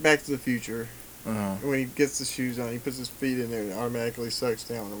everybody like Back to the Future, Uh-huh. when he gets the shoes on, he puts his feet in there and it automatically sucks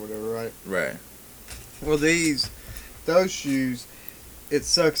down or whatever, right? Right. Well, those shoes, it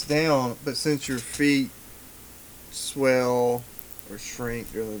sucks down, but since your feet swell or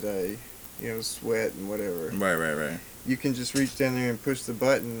shrink during the day, sweat and whatever, Right. you can just reach down there and push the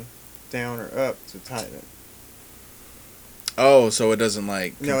button down or up to tighten it. Oh, so it doesn't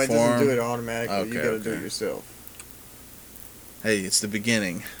like conform? No, it doesn't do it automatically. Okay, You got to do okay. it yourself. Hey, it's the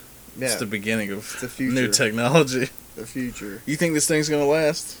beginning. Yeah, It's the beginning of the future. new technology. the future. You think this thing's gonna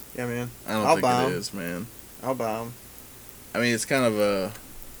last? Yeah, man. I don't I'll think buy it 'em. is, man. I'll buy them. I mean, it's kind of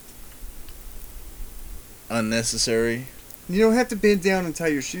unnecessary. You don't have to bend down and tie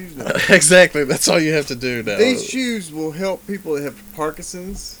your shoes now. Exactly. That's all you have to do now. These shoes will help people that have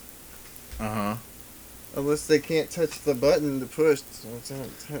Parkinson's, Uh-huh. unless they can't touch the button to push.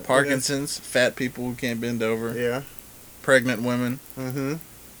 Parkinson's, fat people who can't bend over, Yeah. pregnant women, Mm-hmm.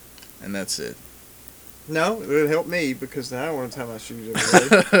 and that's it. No, it would help me because now I want to tie my shoes every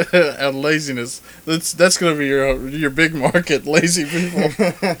day. Out of laziness. That's gonna be your big market, lazy people.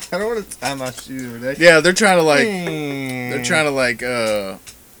 I don't want to tie my shoes every day. Yeah, they're trying to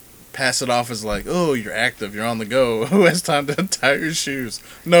pass it off as like, oh, you're active, you're on the go. Who has time to tie your shoes?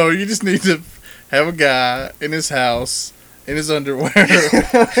 No, you just need to have a guy in his house in his underwear.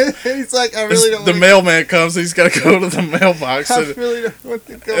 He's like, I really don't. The mailman comes, he's got to go to the mailbox, I and really don't want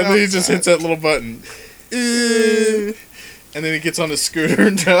to go. then he just outside. hits that little button, and then he gets on his scooter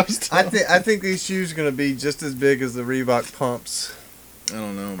and drives down. I think these shoes are gonna be just as big as the Reebok pumps. I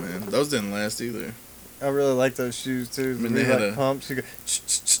don't know, man. Those didn't last either. I really like those shoes too. The I mean, they had Reebok a- pumps. You go.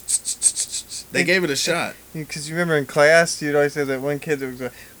 They gave it a shot. Because you remember in class, you'd always have that one kid that was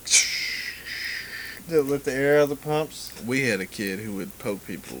going. That let the air out of the pumps. We had a kid who would poke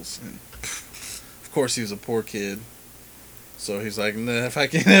people's, and of course he was a poor kid, so he's like, nah, if I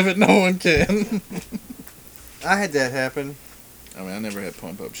can't have it, no one can. I had that happen. I mean, I never had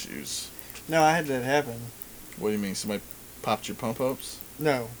pump up shoes. No, I had that happen. What do you mean? Somebody popped your pump ups?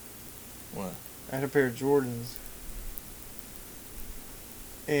 No. What? I had a pair of Jordans.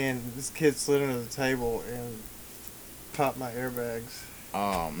 And this kid slid under the table and popped my airbags.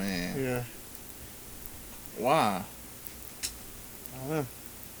 Oh man. Yeah. Why? I don't know.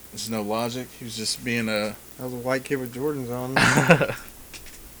 There's no logic. He was just being a. I was a white kid with Jordans on.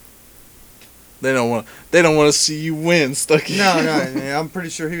 They don't want. They don't want to see you win, Stucky. No, yeah, I'm pretty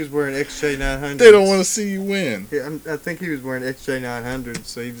sure he was wearing XJ900s. They don't want to see you win. Yeah, I think he was wearing XJ900s,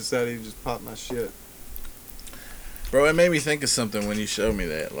 so he decided he'd just pop my shit. Bro, it made me think of something when you showed me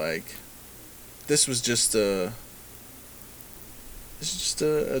that. Like, this was just a. This is just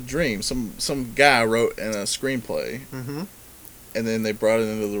a dream. Some guy wrote in a screenplay, Mm-hmm. and then they brought it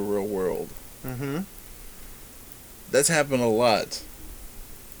into the real world. Mm-hmm. That's happened a lot.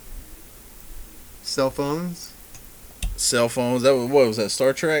 Cell phones. Cell phones. That was what was that?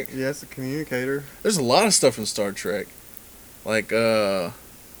 Star Trek. Yes, a communicator. There's a lot of stuff in Star Trek. Like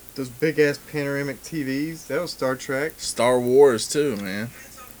Those big ass panoramic TVs. That was Star Trek. Star Wars too, man.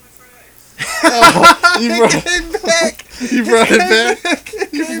 Oh, you brought came back. You brought it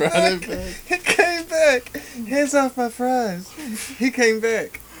back. You Came brought back. it back. He came back. Hands off my fries. He came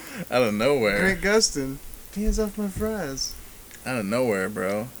back. Out of nowhere. Grant Gustin. Hands off my fries. Out of nowhere,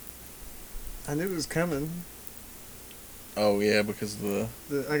 bro. I knew it was coming. Oh yeah, because of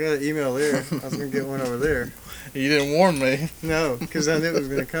I got an email there. I was gonna get one over there. you didn't warn me. No, because I knew it was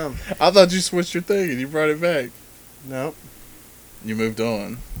gonna come. I thought you switched your thing and you brought it back. Nope. You moved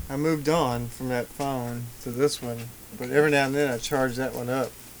on. I moved on from that phone to this one, but every now and then I charge that one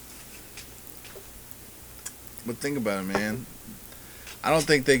up. But think about it, man. I don't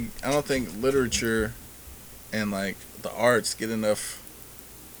think literature and like the arts get enough.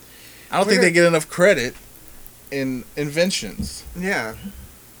 I don't think they get enough credit in inventions. Yeah.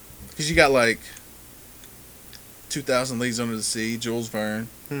 Because you got like 2,000 Leagues Under the Sea, Jules Verne.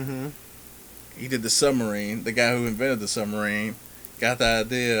 Mm-hmm. He did the submarine. The guy who invented the submarine got the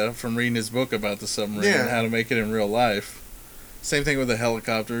idea from reading his book about the submarine and how to make it in real life. Same thing with the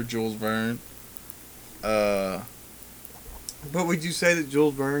helicopter, Jules Verne. But would you say that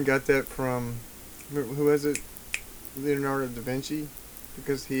Jules Verne got that from, who was it? Leonardo da Vinci?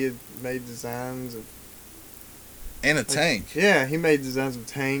 Because he had made designs of... And a tank. Yeah, he made designs of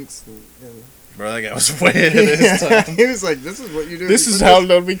tanks. And Bro, that guy was way ahead of his time. He was like, this is what you do. This is how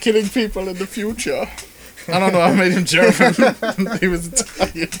they'll be killing people in the future. I don't know, I made him German. He was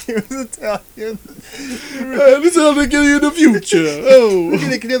Italian. He was Italian. This is how they kill you in the future. Oh.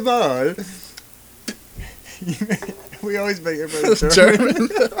 We always make everybody German.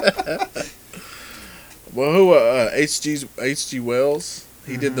 Well, who? H.G. Wells.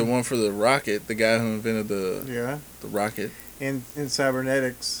 He did the one for the rocket. The guy who invented the rocket. And in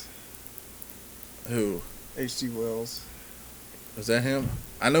cybernetics. Who? H.G. Wells. Was that him?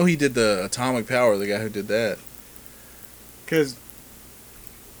 I know he did the atomic power. The guy who did that. Because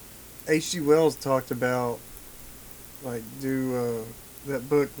H.G. Wells talked about that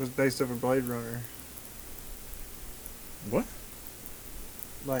book was based over Blade Runner. What?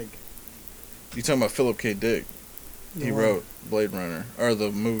 Like. You talking about Philip K. Dick? He wrote Blade Runner, or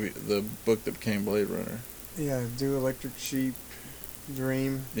the book that became Blade Runner. Yeah, Do Electric Sheep,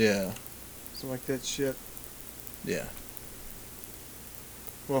 Dream. Yeah. Something like that shit. Yeah.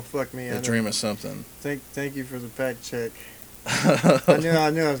 Well, fuck me. The Dream of something. Thank you for the fact check. I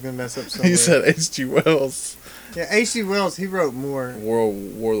knew I was gonna mess up somewhere. He said H.G. Wells. Yeah, H.G. Wells. He wrote more. War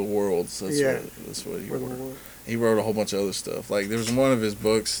of the Worlds. That's what he wrote. He wrote a whole bunch of other stuff. Like, there was one of his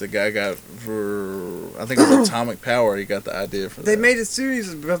books the guy got for, I think it was Atomic Power. He got the idea for that. They made a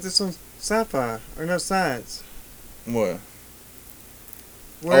series about this on Sci-Fi, or no, Science. What?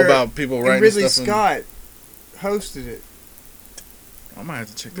 Where about people writing Ridley stuff. Scott hosted it. I might have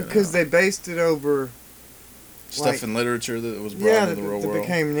to check that out. Because they based it over stuff in literature that was brought into the real world. that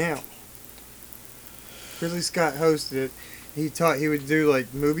became now. Ridley Scott hosted it. He would do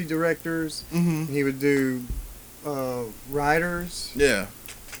like movie directors. Mm-hmm. He would do writers. Yeah.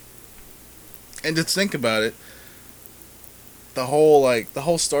 And to think about it, the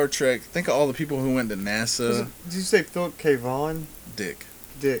whole Star Trek. Think of all the people who went to NASA. Did you say Philip K. Vaughn? Dick.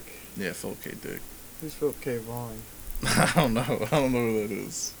 Yeah, Philip K. Dick. Who's Philip K. Vaughn? I don't know who that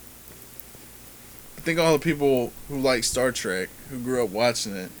is. But think of all the people who like Star Trek, who grew up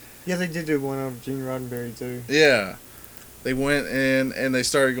watching it. Yeah, they did do one on Gene Roddenberry too. Yeah. They went in and they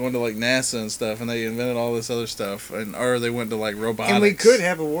started going to like NASA and stuff, and they invented all this other stuff, or they went to like robotics. And we could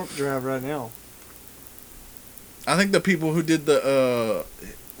have a warp drive right now. I think the people who did the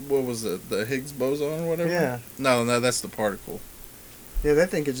what was it, the Higgs boson or whatever? Yeah. No, that's the particle. Yeah, that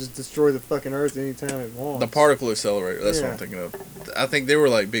thing could just destroy the fucking Earth anytime it wants. The particle accelerator. That's what Yeah. I'm thinking of. I think they were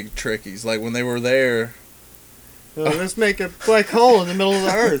like big trickies. Like when they were there, Let's make a black hole in the middle of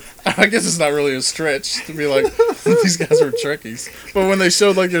the Earth. I guess it's not really a stretch to be like these guys were trickies. But when they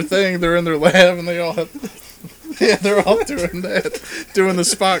showed like their thing, they're in their lab and they all have, yeah, they're all doing that, doing the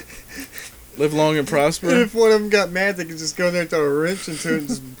Spock. Live long and And prosper. if one of them got mad, they could just go in there and throw a wrench into it and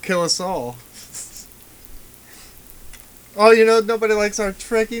just kill us all. Oh, you know, nobody likes our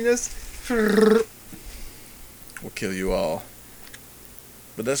trekkiness. We'll kill you all.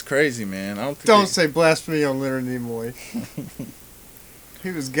 But that's crazy, man. I don't think Don't they- say blasphemy on Leonard Nimoy. He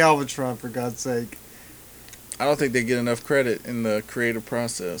was Galvatron, for God's sake. I don't think they get enough credit in the creative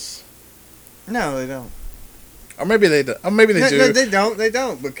process. No, they don't. Or maybe they do. Or maybe they do. No, they don't. They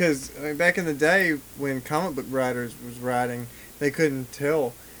don't, because I mean, back in the day when comic book writers was writing, they couldn't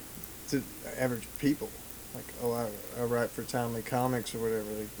tell to average people, like, oh, I write for Timely Comics or whatever.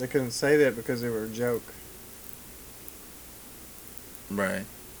 They couldn't say that because they were a joke. Right.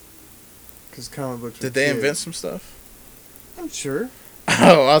 Because comic books. Were Did they kids. invent some stuff? I'm sure.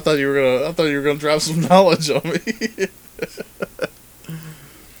 Oh, I thought you were gonna drop some knowledge on me.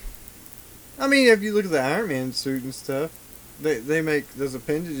 I mean, if you look at the Iron Man suit and stuff, they make those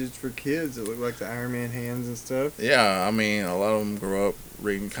appendages for kids that look like the Iron Man hands and stuff. Yeah, I mean, a lot of them grow up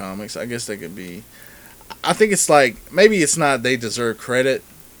reading comics. I guess they could be. I think it's like maybe it's not they deserve credit,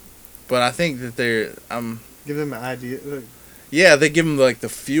 but I think that they're. Give them an idea. Look, Yeah, they give them like the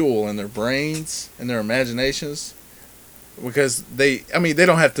fuel in their brains and their imaginations, because they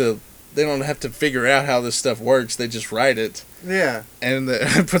don't have to figure out how this stuff works. They just write it yeah. and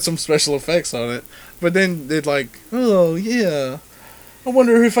put some special effects on it. But then they'd like, oh yeah, I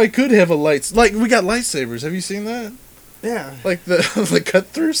wonder if I could have a like we got lightsabers. Have you seen that? Yeah. Like the cut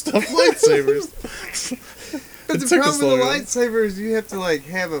through stuff lightsabers. But It the took us problem with the long. lightsaber is you have to like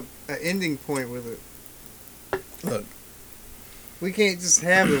have an ending point with it. Look. We can't just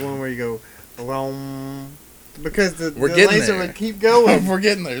have the one where you go, along, because the We're getting laser there. would keep going. We're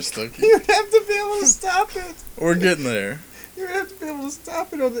getting there, Stokey. You'd have to be able to stop it. We're getting there. You would have to be able to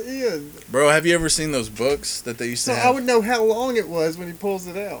stop it on the end. Bro, have you ever seen those books that they used So to I have? would know how long it was when he pulls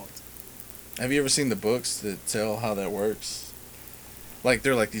it out. Have you ever seen the books that tell how that works? Like,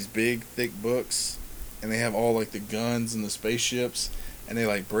 they're like these big, thick books, and they have all like the guns and the spaceships, and they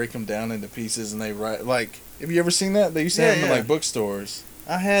like break them down into pieces, and they write like. Have you ever seen that? They used to have them in Yeah. like bookstores.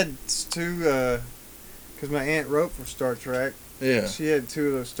 I had two, because my aunt wrote for Star Trek. Yeah. She had two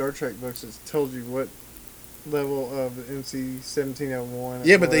of those Star Trek books that told you what level of the NC 1701.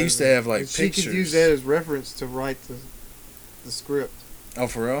 Yeah, but they used to have, like, And she could use pictures. that as reference to write the script. Oh,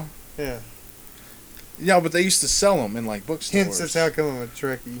 for real? Yeah. Yeah, but they used to sell them in like bookstores. Hence, that's how come I'm a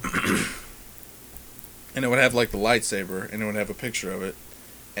Trekkie. And it would have like the lightsaber, and it would have a picture of it,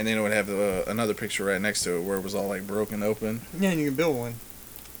 and then it would have another picture right next to it where it was all like broken open. Yeah, and you can build one.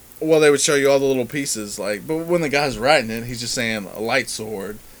 Well, they would show you all the little pieces, like, but when the guy's writing it, he's just saying a light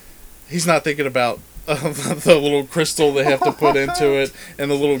sword. He's not thinking about the little crystal they have to put into it and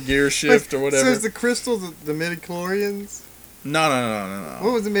the little gear shift or So whatever. is the crystal the midi-chlorians? No.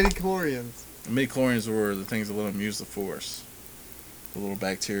 What was the midi-chlorians? The midichlorians were the things that let them use the force. The little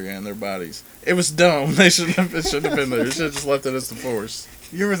bacteria in their bodies. It was dumb. It shouldn't have been there. You should have just left it as the force.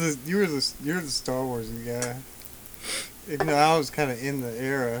 You're the Star Wars guy. Even though I was kind of in the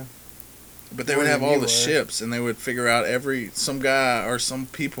era. But they More would have than all you the were. ships, and they would figure out some guy or some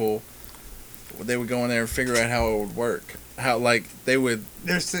people. They would go in there and figure out how it would work. How like they would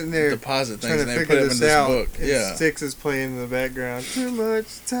They're sitting there deposit trying things to and they would figure put them in this this out. book. And Yeah. Styx is playing in the background. Too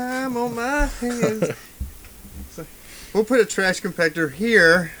much time on my hands. So, we'll put a trash compactor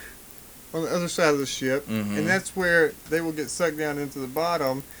here on the other side of the ship, Mhm. and that's where they will get sucked down into the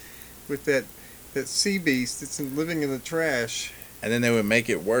bottom with that sea beast that's living in the trash. And then they would make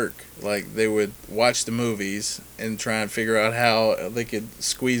it work. Like they would watch the movies and try and figure out how they could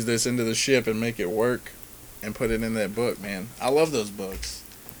squeeze this into the ship and make it work, and put it in that book. Man, I love those books.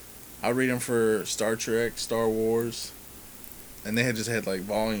 I read them for Star Trek, Star Wars, and they had just had like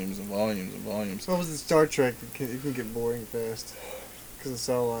volumes and volumes and volumes. What was it, Star Trek? It can get boring fast because it's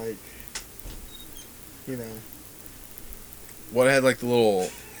all like, you know. What had like the little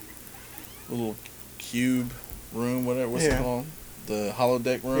cube room, whatever, what's it Yeah. called? The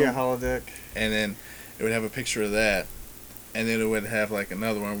holodeck room. Yeah, holodeck. And then it would have a picture of that, and then it would have like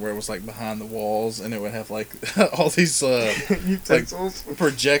another one where it was like behind the walls, and it would have like all these Utensils.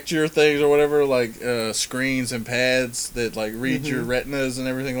 projector things or whatever, like screens and pads that like read your Mhm. retinas and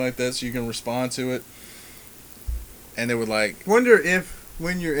everything like that, so you can respond to it. And it would like, Wonder if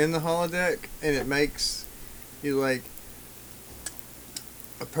when you're in the holodeck and it makes you like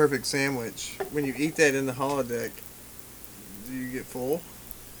a perfect sandwich. When you eat that in the holodeck, do you get full?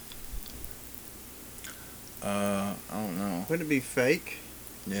 I don't know. Wouldn't it be fake?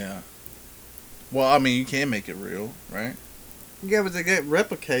 Yeah. Well, I mean, you can make it real, right? Yeah, but they get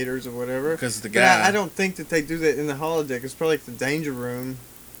replicators or whatever. Because the But guy. I don't think that they do that in the holodeck. It's probably like the Danger Room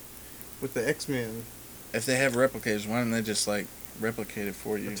with the X-Men. If they have replicators, why don't they just like replicate it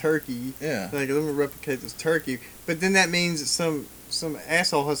for you? The turkey. Yeah. Like, let me replicate this turkey. But then that means that some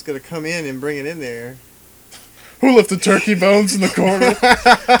asshole has got to come in and bring it in there. Who left the turkey bones in the corner?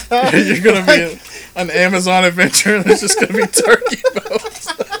 You're gonna be an Amazon adventure, and there's just gonna be turkey bones.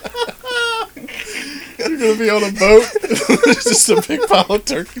 You're gonna be on a boat. There's just a big pile of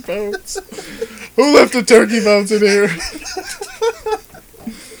turkey bones. Who left the turkey bones in here?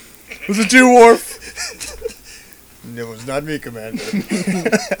 Was it you, Worf? It was not me, Commander.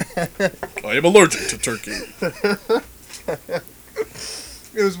 I am allergic to turkey.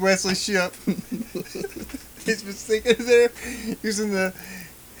 It was Wesley Shipp. He's been sitting there using the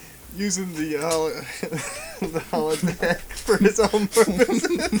the holodeck for his own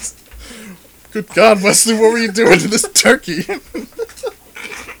purposes. Good God, Wesley, what were you doing to this turkey?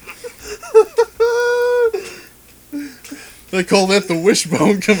 They call that the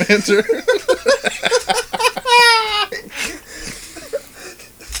wishbone, Commander.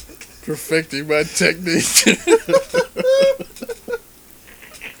 Perfecting my technique.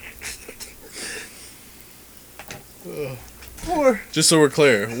 Poor. Just so we're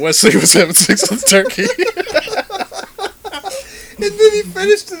clear, Wesley was having sex with turkey. And then he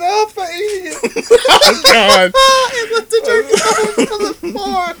finished it off by eating it. Oh, God. And left the turkey bones on the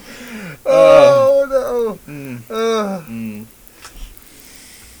floor. Oh, no.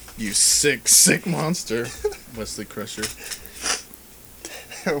 You sick, sick monster. Wesley Crusher.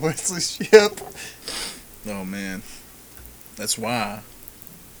 Wesley Shipp. Oh, man. That's why.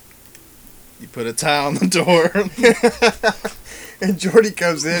 You put a towel on the door. And Jordy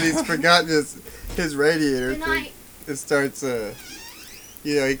comes in. He's forgotten his radiator. Good night. It starts,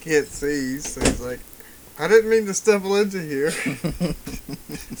 he can't see. So he's like, I didn't mean to stumble into here.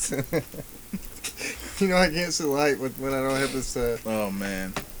 I can't see light when I don't have this Oh,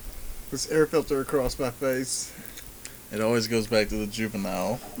 man. this air filter across my face. It always goes back to the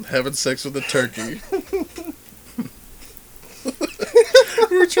juvenile. Having sex with a turkey.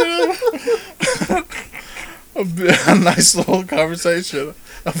 We were trying to have a nice little conversation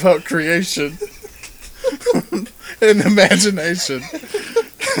about creation and imagination.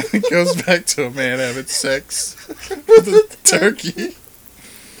 It goes back to a man having sex with a turkey.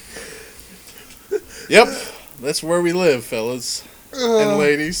 Yep, that's where we live, fellas and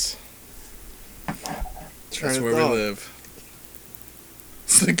ladies. That's where we live.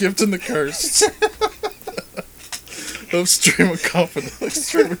 It's the gift and the curse. Of stream of confidence,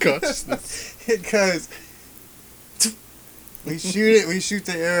 stream of consciousness. It goes. We shoot it. We shoot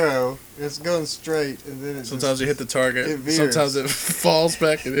the arrow. It's going straight, and then Sometimes you hit the target. it veers. Sometimes it falls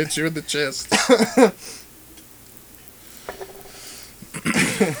back and hits you in the chest.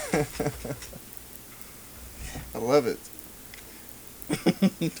 I love it.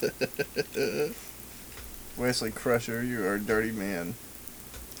 Wesley Crusher, you are a dirty man.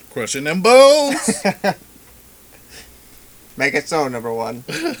 Crushing them bones. Make it so, number one.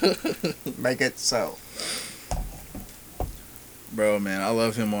 Make it so. Bro, man, I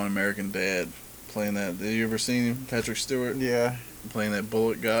love him on American Dad. Playing that. Have you ever seen him? Patrick Stewart? Yeah. Playing that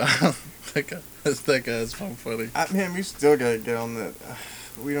bullet guy. that guy's so funny. Man, we still gotta get on that.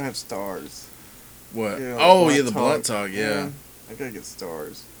 We don't have stars. What? Yeah, Oh, Blunt yeah, the Talk. blunt talk, yeah. I gotta get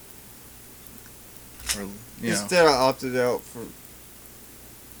stars. Or, yeah. Instead, I opted out for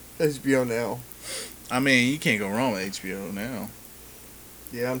HBO Now. I mean, you can't go wrong with HBO now.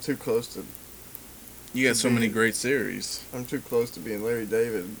 Yeah, I'm too close to. You got so many great series. I'm too close to being Larry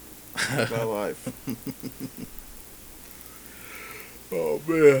David in my life. Oh,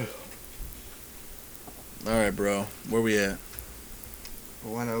 man. All right, bro. Where we at?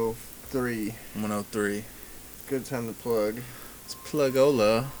 103. 103. Good time to plug. It's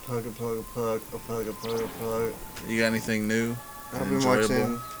Plugola. Plug a plug a plug a plug a plug a plug. You got anything new? I've been Enjoyable?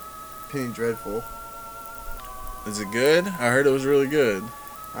 watching Penny Dreadful. Is it good? I heard it was really good.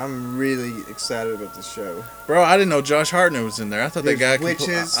 I'm really excited about the show. Bro, I didn't know Josh Hartnett was in there. I thought that There's guy...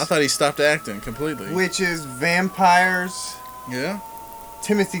 witches. I thought he stopped acting completely. Witches, vampires, Yeah?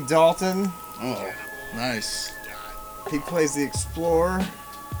 Timothy Dalton. Oh, nice. He plays the explorer.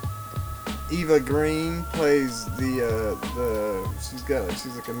 Eva Green plays the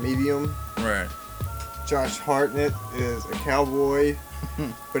she's like a medium. Right. Josh Hartnett is a cowboy,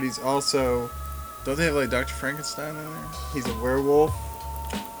 but he's also Don't they have, like, Dr. Frankenstein in there? he's a werewolf.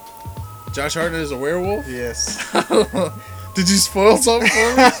 Josh Hartnett is a werewolf? Yes. Did you spoil something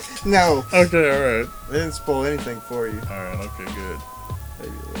for me? No. Okay, alright. I didn't spoil anything for you. Alright, okay, good.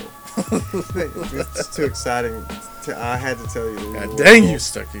 Maybe a little. It's too exciting. I had to tell you. That God he's a dang you, werewolf.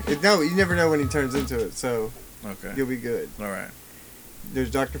 Stucky. No, you never know when he turns into it, so Okay. you'll be good. Alright. There's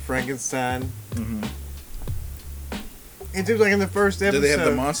Dr. Frankenstein. Mm-hmm. And dude, like in the first episode. Do they have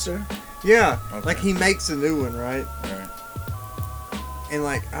the monster? Yeah. Okay. Like he makes a new one, right? Alright. And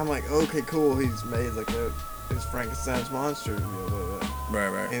like I'm like, okay, cool. He's made like his Frankenstein's monster, Right,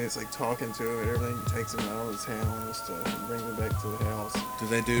 right. and it's like talking to him and everything. He takes him out of the town and stuff, and brings him back to the house. Do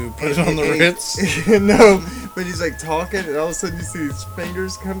they put it on the Ritz? No, but he's like talking, and all of a sudden you see his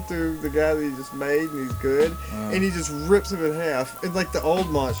fingers come through the guy that he just made, and he's good, and he just rips him in half, and like the old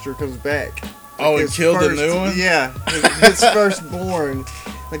monster comes back. Oh, and His killed the first- new one? Yeah, his firstborn,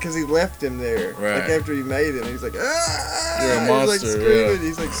 like because he left him there, Right. like after he made him. He's like, ah! You're a He's monster, like screaming. yeah.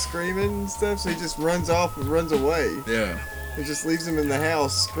 He's like screaming and stuff. So he just runs off and runs away. Yeah. It just leaves him in the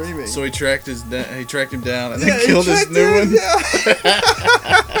house screaming. So he tracked him down and Yeah, then he killed his tracked new him, one? Yeah.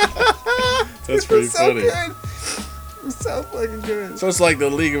 That's It pretty was so funny. good. It was so fucking good. So it's like the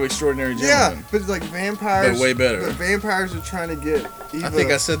League of Extraordinary Yeah, Gentlemen. but it's like vampires. But way better. But vampires are trying to get Eva. I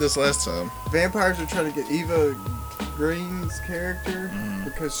think I said this last time. Vampires are trying to get Eva Green's character Mhm.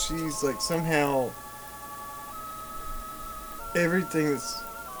 because she's like somehow everything that's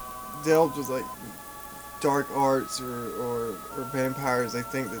dealt with like dark arts or vampires. They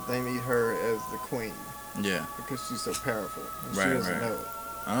think that they need her as the queen Yeah. because she's so powerful. And Right, she doesn't right. know it.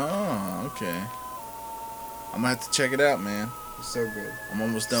 Oh, okay. I'm gonna have to check it out, man. It's so good. I'm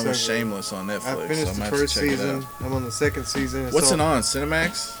almost done So with good. Shameless on Netflix. I so finished I'm the gonna have to first check it season. out. I'm on the second season. It's What's all- it on?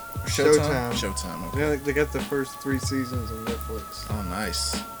 Cinemax? Or Showtime? Showtime. Showtime. Okay. Yeah, they got the first 3 seasons on Netflix. Oh,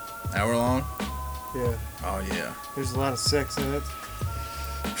 nice. Hour long? Yeah, Oh yeah. there's a lot of sex in it.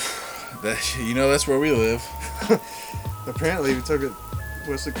 That's where we live. Apparently, we took it.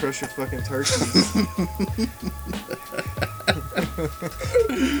 Wesley Crusher fucking turkeys.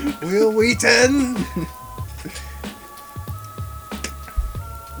 Will Wheaton.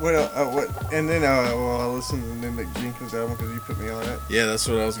 What? And then I listened to the new Mick Jenkins album because you put me on it. Yeah, that's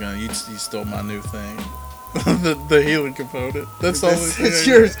what I was gonna. You stole my new thing. the healing component. That's the only thing. It's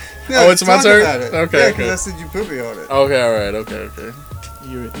yours. No, Oh, it's my talk turn? about it. Okay, Yeah, okay. because I said you put me on it. Okay, all right, okay.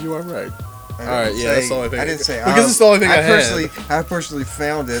 You are right. I All right, didn't yeah, that's the only thing. I didn't say Because it's the only thing I had. I personally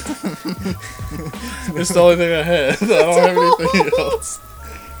found it. It's the only thing I had. I don't have anything else.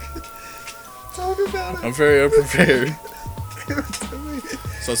 Talk about it. I'm very unprepared. Give it to me.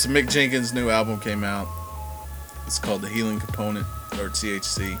 So it's Mick Jenkins' new album came out. It's called The Healing Component, or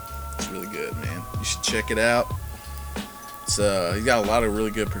THC. It's really good, man. You should check it out. It's he's got a lot of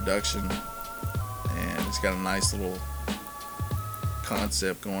really good production, and it's got a nice little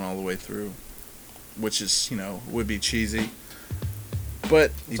concept going all the way through, which is, would be cheesy,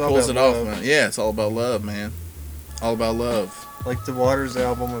 but he It's all pulls it about off, love. man. Yeah, it's all about love, man. All about love. Like the Waters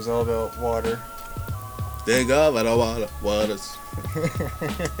album was all about water. They go that all waters.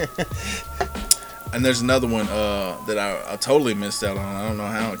 And there's another one that I totally missed out on. I don't know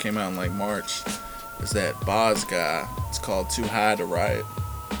how it came out in like March. It's that Boz guy. It's called Too High to Riot.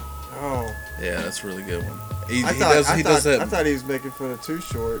 Oh, Yeah, that's a really good one. He I does that. thought he was making fun of Too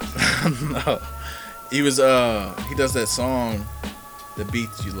Short. No, he was he does that song, The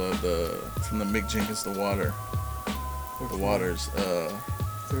Beats You Love, from the Mick Jenkins, The Water, The Waters.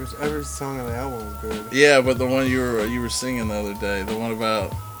 There's every song on the album was good. Yeah, but the one you were singing the other day, the one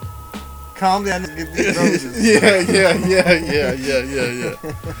about. Calm down and get these roses. yeah.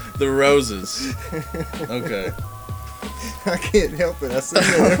 The Roses. Okay. I can't help it. I sing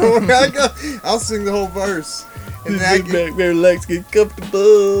it everywhere I go. I'll sing the whole verse, and then, Back, legs get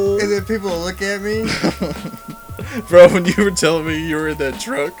comfortable. and then people will look at me. Bro, when you were telling me you were in that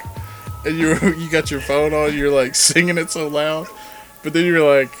truck and you got your phone on, you're like singing it so loud, but then you're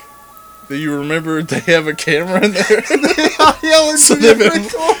like, do you remember they have a camera in there? I'll yell into So the they've been-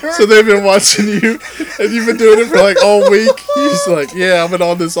 recorder. So they've been watching you, and you've been doing it for like all week. He's like, yeah, I've been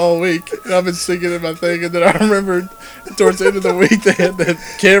on this all week. And I've been singing in my thing, and then I remembered towards the end of the week they had that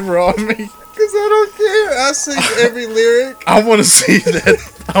camera on me. Because I don't care. I sing every lyric. I want to see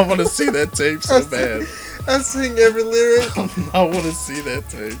that. I want to see that tape so bad. I sing every lyric. I want to see that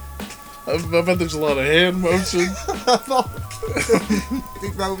tape. I bet there's a lot of hand motion.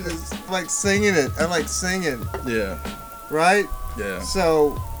 I was just like singing it. I like singing, Yeah, right? yeah.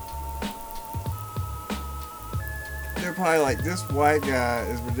 So they're probably like, this white guy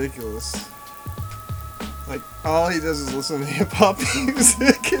is ridiculous. Like all he does is listen to hip hop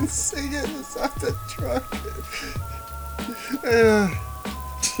music and sing it inside the truck.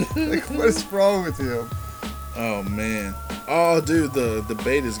 Like, what is wrong with him? Oh man. Oh dude, the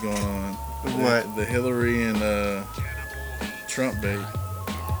debate is going on. What? The Hillary and Trump bait.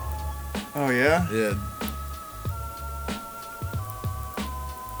 Oh, yeah? Yeah.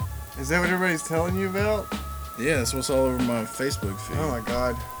 Is that what everybody's telling you about? Yeah, that's what's all over my Facebook feed. Oh, my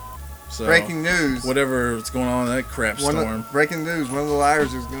God. So, Breaking news. whatever is going on in that crap storm. Breaking news. One of the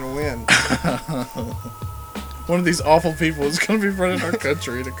liars is going to win. One of these awful people is going to be running our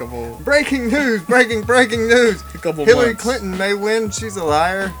country in a couple Breaking news. Breaking news. Hillary months. Clinton may win. She's a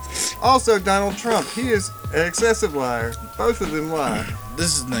liar. Also, Donald Trump. He is an excessive liar. Both of them lie.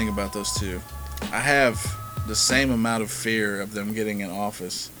 This is the thing about those two. I have the same amount of fear of them getting in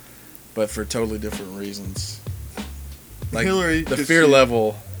office, but for totally different reasons. Like, Hillary, the 'cause fear she-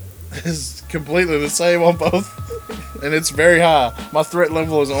 level is completely the same on both, and it's very high. My threat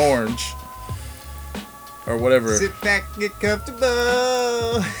level is orange, or whatever. Sit back, get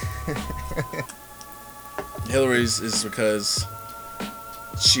comfortable. Hillary's is because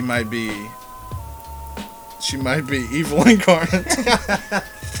she might be evil incarnate,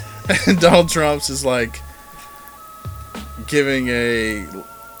 and Donald Trump's is like giving a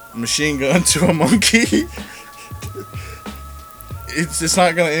machine gun to a monkey. It's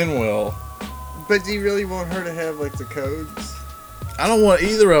not gonna end well. But do you really want her to have like the codes? I don't want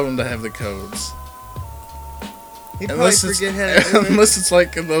either of them to have the codes. He probably Unless it's, forget how to do it. unless it's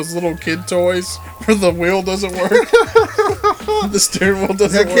like in those little kid toys where the wheel doesn't work. The steering wheel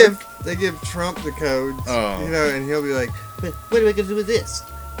doesn't work. They give Trump the codes, Oh. you know, and he'll be like, "What am I gonna do with this?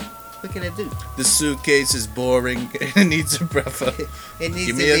 What can I do? The suitcase is boring. It needs a breath. It needs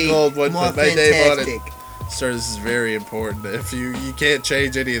Give to me a be gold one, more put my name on it." fantastic." Sir, this is very important. If you can't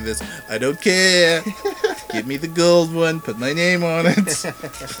change any of this, I don't care. Give me the gold one, put my name on it.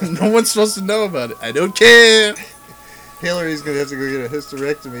 No one's supposed to know about it. I don't care. Hillary's gonna have to go get a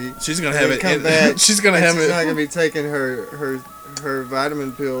hysterectomy. She's gonna And have then it. come back, She's gonna and have she's it. not gonna be taking her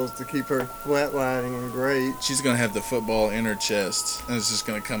vitamin pills to keep her flatlining and great. She's gonna have the football in her chest, and it's just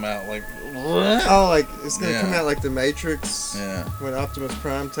gonna come out like. Oh, like it's gonna Yeah. come out like the Matrix Yeah, when Optimus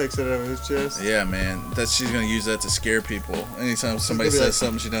Prime takes it out of his chest. yeah, man. She's gonna use that to scare people. Anytime somebody gonna be says like-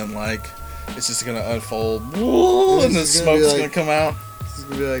 something she doesn't like, it's just gonna unfold, and the She's gonna be smoke's like- gonna come out. She's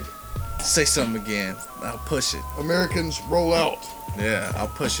gonna be like, Say something again. I'll push it. Americans roll out. Yeah, I'll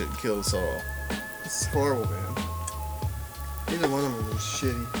push it and kill us all. It's horrible, man. Either one of them was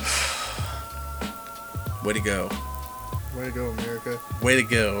shitty. Way to go. Way to go, America. Way to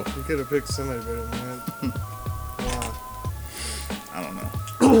go. You could have picked somebody better than that. Why? I don't know.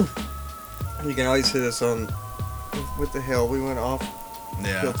 You can always hit us on. What the hell? We went off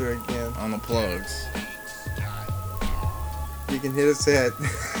Yeah. filter again. On the plugs. You can hit us at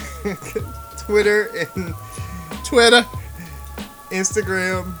Twitter and Twitter.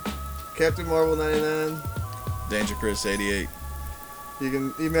 Instagram, Captain Marvel 99. Danger Chris 88. You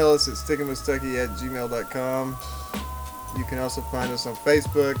can email us at stickingwithstucky@gmail.com. You can also find us on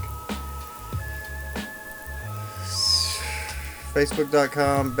Facebook.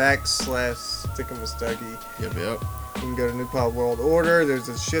 Facebook.com/stickingwithstucky. Yep. You can go to New Pop World Order. There's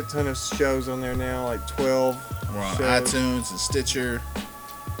a shit ton of shows on there now, like 12. We're on shows. iTunes and Stitcher.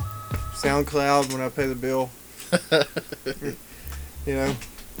 SoundCloud when I pay the bill. You know,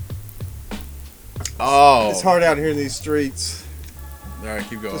 Oh. it's hard out here in these streets. All right,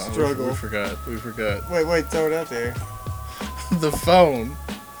 keep going. The struggle. We forgot. Wait, throw it out there. The phone.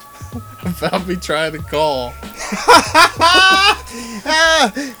 About me trying to call.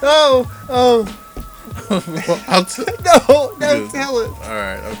 Oh, I'll no, Good. tell it. All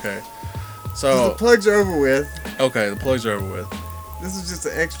right. Okay. The So plugs are over with. okay, the plugs are over with. This is just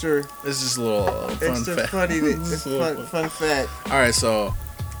an extra This is just a little fun extra fact. funny, This is a little fun fact. All right, so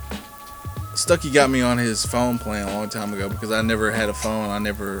Stucky got me on his phone plan a long time ago because I never had a phone. I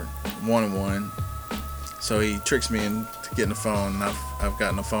never wanted one. So he tricks me into getting a phone, and I've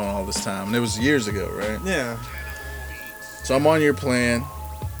gotten a phone all this time. And it was years ago, right? Yeah. So I'm on your plan,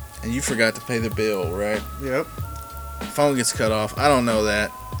 and you forgot to pay the bill, right? Yep. Phone gets cut off. I don't know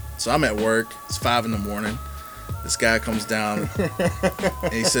that. So I'm at work. It's 5 a.m. This guy comes down,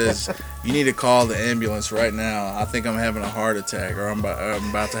 and he says, "You need to call the ambulance right now. I think I'm having a heart attack, or I'm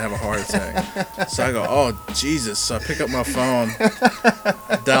about to have a heart attack." So I go, "Oh, Jesus." So I pick up my phone,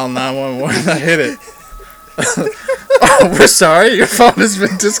 dial 911, I hit it. "Oh, we're sorry, your phone has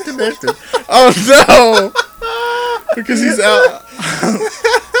been disconnected." "Oh, no." Because he's out.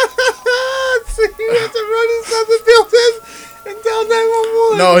 So you have to run inside the building and dial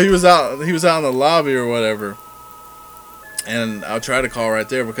 911. No, he was out in the lobby or whatever. And I'll try to call right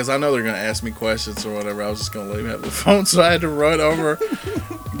there because I know they're going to ask me questions or whatever. I was just going to let him have the phone. So I had to run over,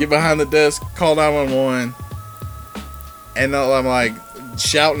 get behind the desk, call 911. And I'm like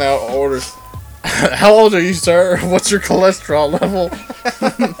shouting out orders. How old are you, sir? What's your cholesterol level?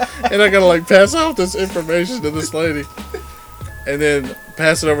 And I got to like pass out this information to this lady. And then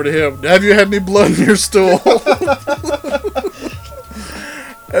pass it over to him. Have you had any blood in your stool?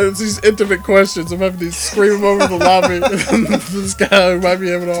 And it's these intimate questions. I'm having to scream them over the lobby. And this guy who might be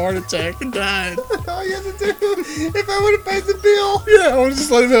having a heart attack and died. All you have to do, if I would have paid the bill. Yeah, I would just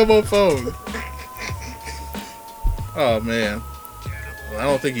let him have my phone. Oh, man. I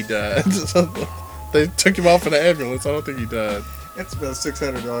don't think he died. They took him off in the ambulance. I don't think he died. That's about a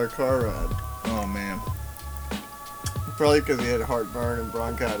 $600 car ride. Oh, man. Probably because he had heartburn and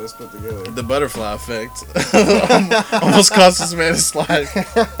bronchitis put together. The butterfly effect almost cost this man his life.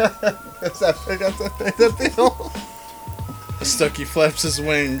 That's I got to pay the bill. Stucky flaps his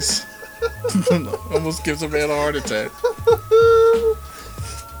wings. Almost gives a man a heart attack.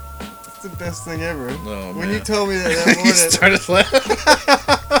 It's the best thing ever. Oh, when man. you told me that He morning, started laughing.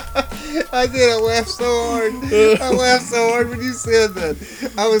 I did. I laughed so hard. I laughed so hard when you said that.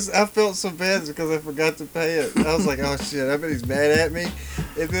 I felt so bad because I forgot to pay it. I was like, oh shit, I bet he's mad at me.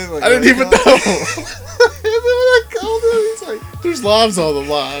 And then like I didn't even know. And then when I called him, he's like, There's lives on the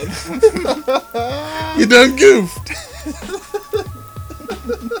line. You done goofed.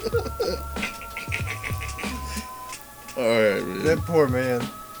 Alright, man. that poor man.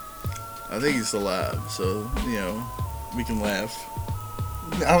 I think he's alive, so, you know, we can laugh.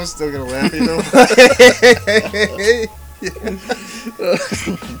 I was still gonna laugh either way.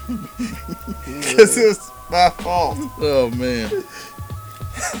 Because it was my fault. Oh, man.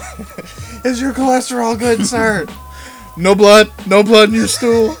 Is your cholesterol good, sir? No blood in your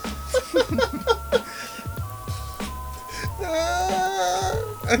stool.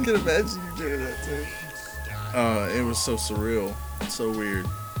 I can imagine you doing that too. It was so surreal. So weird.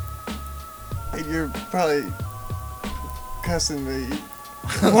 And you're probably cussing me.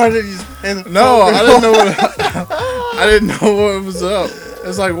 Why did you pay the No, phone I bill? didn't know what I didn't know what was up.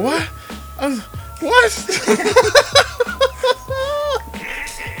 It's like, what? What?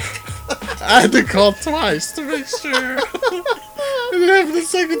 I had to call twice to make sure. And it happened the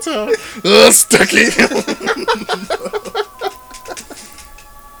second time. Stucky.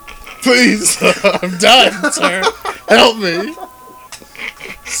 Please, I'm dying, sir. Help me.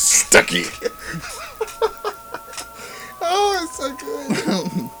 Stucky. Oh, it's so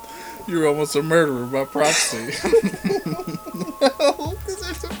good. You're almost a murderer by proxy. No, because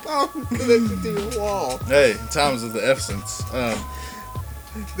there's a phone connected to your wall. Hey, time's of the essence.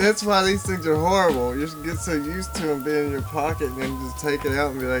 That's why these things are horrible. You just get so used to them being in your pocket and then just take it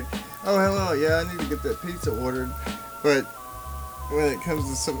out and be like, oh, hello, yeah, I need to get that pizza ordered. But when it comes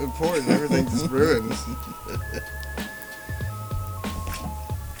to something important, everything just ruins.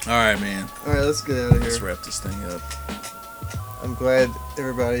 Alright, man. All right, let's get out of Let's here. wrap this thing up. I'm glad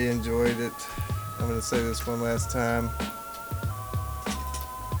everybody enjoyed it. I'm going to say this one last time.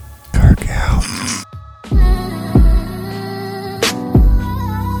 Dark out.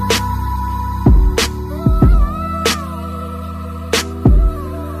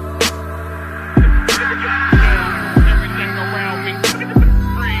 Everything around me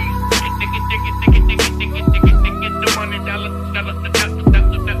freeze. The money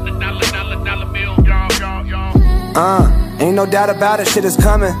dollar bill, y'all. Ain't no doubt about it, shit is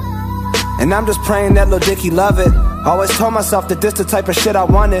coming. And I'm just praying that Lil Dicky love it. Always told myself that this the type of shit I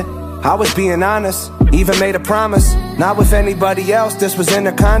wanted. I was being honest, even made a promise. Not with anybody else, this was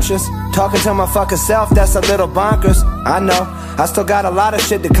inner conscious. Talking to my fucking self, that's a little bonkers. I know, I still got a lot of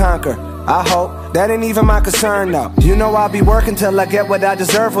shit to conquer. I hope, that ain't even my concern though. You know I'll be working till I get what I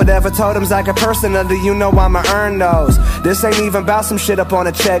deserve. Whatever totems I get personally, you know I'ma earn those. This ain't even about some shit up on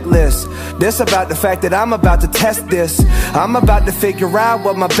a checklist. This about the fact that I'm about to test this. I'm about to figure out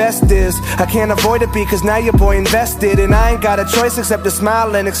what my best is. I can't avoid it because now your boy invested. And I ain't got a choice except to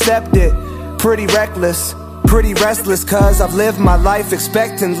smile and accept it. Pretty reckless, pretty restless, cause I've lived my life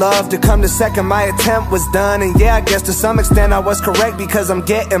expecting love to come the second my attempt was done. And yeah, I guess to some extent I was correct because I'm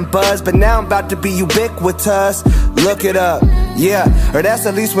getting buzzed. But now I'm about to be ubiquitous. Look it up, yeah, or that's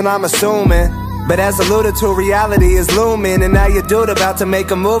at least what I'm assuming. But as alluded to, reality is looming. And now your dude about to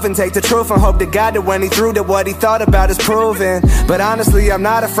make a move and take the truth and hope to God that when he threw that what he thought about is proven. But honestly, I'm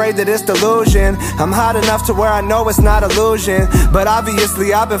not afraid that it's delusion. I'm hot enough to where I know it's not illusion. But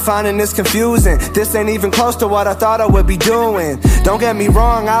obviously I've been finding this confusing. This ain't even close to what I thought I would be doing. Don't get me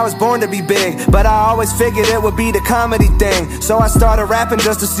wrong, I was born to be big, but I always figured it would be the comedy thing. So I started rapping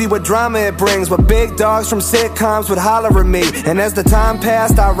just to see what drama it brings. What big dogs from sitcoms would holler at me. And as the time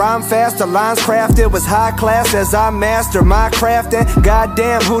passed, I rhymed fast, the lines crafted was high class as I mastered my craft. And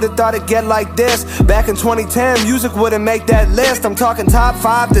goddamn, who'd have thought it'd get like this? Back in 2010, music wouldn't make that list. I'm talking top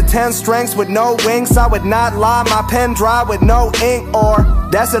 5 to 10 strengths with no wings. I would not lie, my pen dry with no ink, or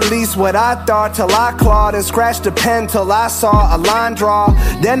that's at least what I thought, till I clawed and scratched the pen till I saw a line draw.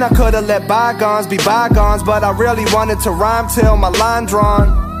 Then I could've let bygones be bygones, but I really wanted to rhyme till my line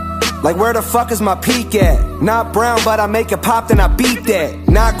drawn. Like where the fuck is my peak at? Not brown, but I make it pop, then I beat that.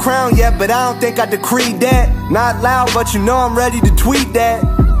 Not crowned yet, but I don't think I decreed that. Not loud, but you know I'm ready to tweet that.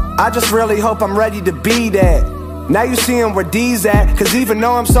 I just really hope I'm ready to be that. Now you seeing where D's at, cause even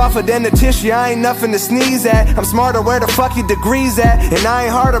though I'm softer than the tissue, I ain't nothing to sneeze at. I'm smarter, where the fuck your degrees at? And I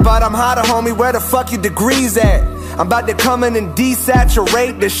ain't harder, but I'm hotter, homie, where the fuck your degrees at? I'm about to come in and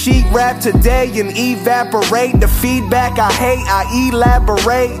desaturate the sheet rap today and evaporate the feedback I hate, I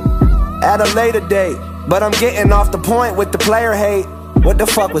elaborate at a later date. But I'm getting off the point with the player hate. What the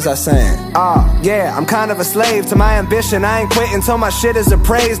fuck was I saying? Yeah, I'm kind of a slave to my ambition. I ain't quitting till my shit is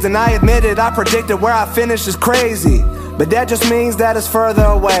appraised. And I admit it, I predicted where I finish is crazy. But that just means that it's further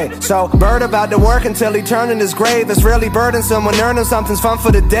away. So, bird about to work until he turned in his grave. It's really burdensome when earning something's fun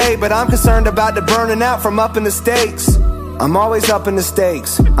for the day. But I'm concerned about the burning out from up in the stakes. I'm always up in the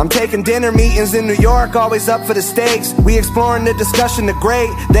stakes. I'm taking dinner meetings in New York, always up for the stakes. We exploring the discussion, the great.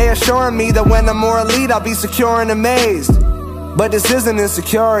 They assuring me that when I'm more elite, I'll be secure and amazed. But this isn't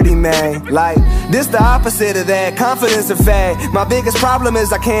insecurity, man. Like, this the opposite of that. Confidence and fad. My biggest problem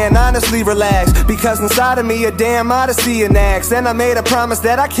is I can't honestly relax, because inside of me a damn odyssey enacts. And I made a promise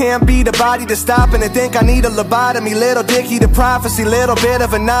that I can't be the body to stop and to think I need a lobotomy. Little Dicky the prophecy, little bit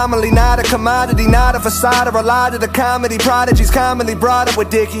of anomaly. Not a commodity, not a facade or a lie to the comedy. Prodigies commonly brought up with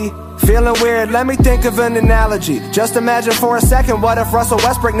Dicky. Feeling weird, let me think of an analogy. Just imagine for a second, what if Russell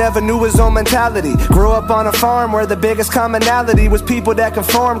Westbrook never knew his own mentality? Grew up on a farm where the biggest commonality was people that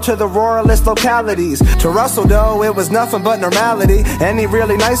conform to the ruralist localities. To Russell though, it was nothing but normality. And he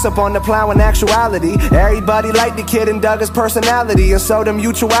really nice up on the plow in actuality. Everybody liked the kid and dug his personality, and so the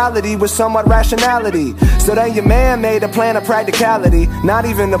mutuality was somewhat rationality. So then your man made a plan of practicality. Not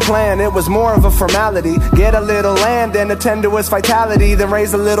even a plan, it was more of a formality. Get a little land and attend to its vitality, then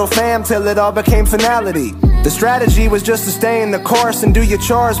raise a little family till it all became finality. The strategy was just to stay in the course and do your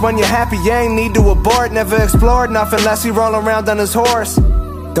chores. When you're happy, you ain't need to abort. Never explored nothing unless he roll around on his horse.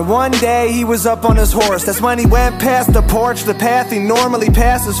 Then one day he was up on his horse. That's when he went past the porch. The path he normally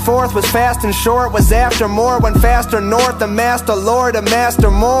passes forth was fast and short, was after more. Went faster north, the master lord, a master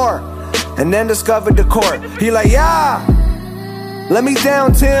more. And then discovered the court. He like, yeah, let me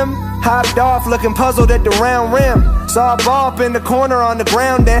down, Tim. Hopped off looking puzzled at the round rim. Saw a ball up in the corner on the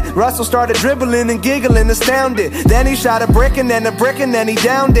ground, and Russell started dribbling and giggling, astounded. Then he shot a brick and then a brick and then he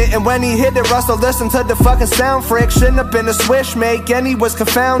downed it. And when he hit it, Russell listened to the fucking sound frick. Shouldn't have been a swish make, and he was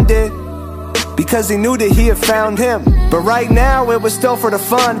confounded, because he knew that he had found him. But right now it was still for the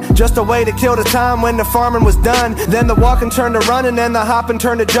fun, just a way to kill the time when the farming was done. Then the walking turned to running, and the hopping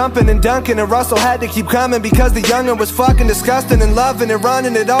turned to jumping and dunking. And Russell had to keep coming because the youngin' was fucking disgusting and loving and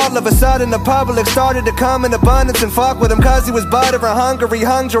running it. All of a sudden the public started to come in abundance and fuck with him, cause he was buttering hungry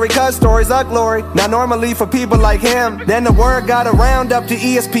cuz stories of glory. Now normally for people like him, then the word got around up to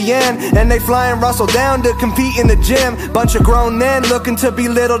ESPN, and they flying Russell down to compete in the gym. Bunch of grown men looking to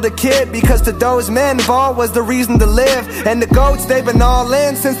belittle the kid, because to those men, ball was the reason to live. And the goats, they've been all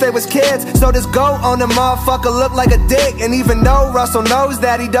in since they was kids. So this goat on the motherfucker look like a dick. And even though Russell knows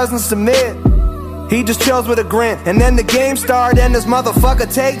that, he doesn't submit. He just chills with a grin. And then the game started, and this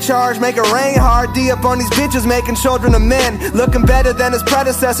motherfucker take charge, make it rain hard, D up on these bitches, making children of men. Looking better than his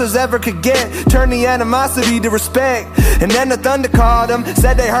predecessors ever could get. Turn the animosity to respect. And then the Thunder called him,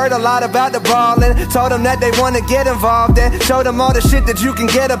 said they heard a lot about the ballin'. Told him that they wanna get involved and showed him all the shit that you can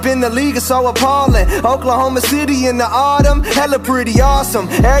get up in the league is so appalling. Oklahoma City in the autumn, hella pretty awesome.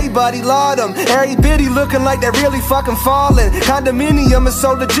 Everybody laud him, every bitty looking like they're really fucking falling. Condominium is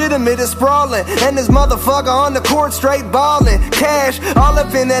so legitimate, it's sprawling. And this motherfucker on the court straight ballin'. Cash all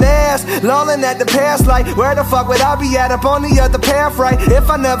up in that ass, lolling at the past like, where the fuck would I be at up on the other path, right? If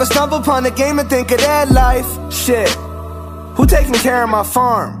I never stumble upon the game and think of that life. Shit, who taking care of my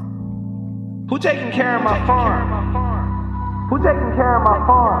farm? Who taking care of my farm? Who taking care of my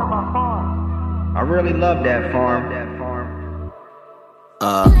farm? I really love that farm.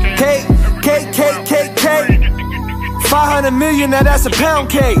 K. 500 million, now that's a pound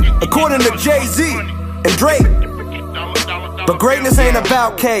cake, according to Jay-Z and Drake. But greatness ain't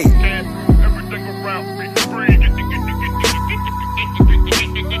about cake.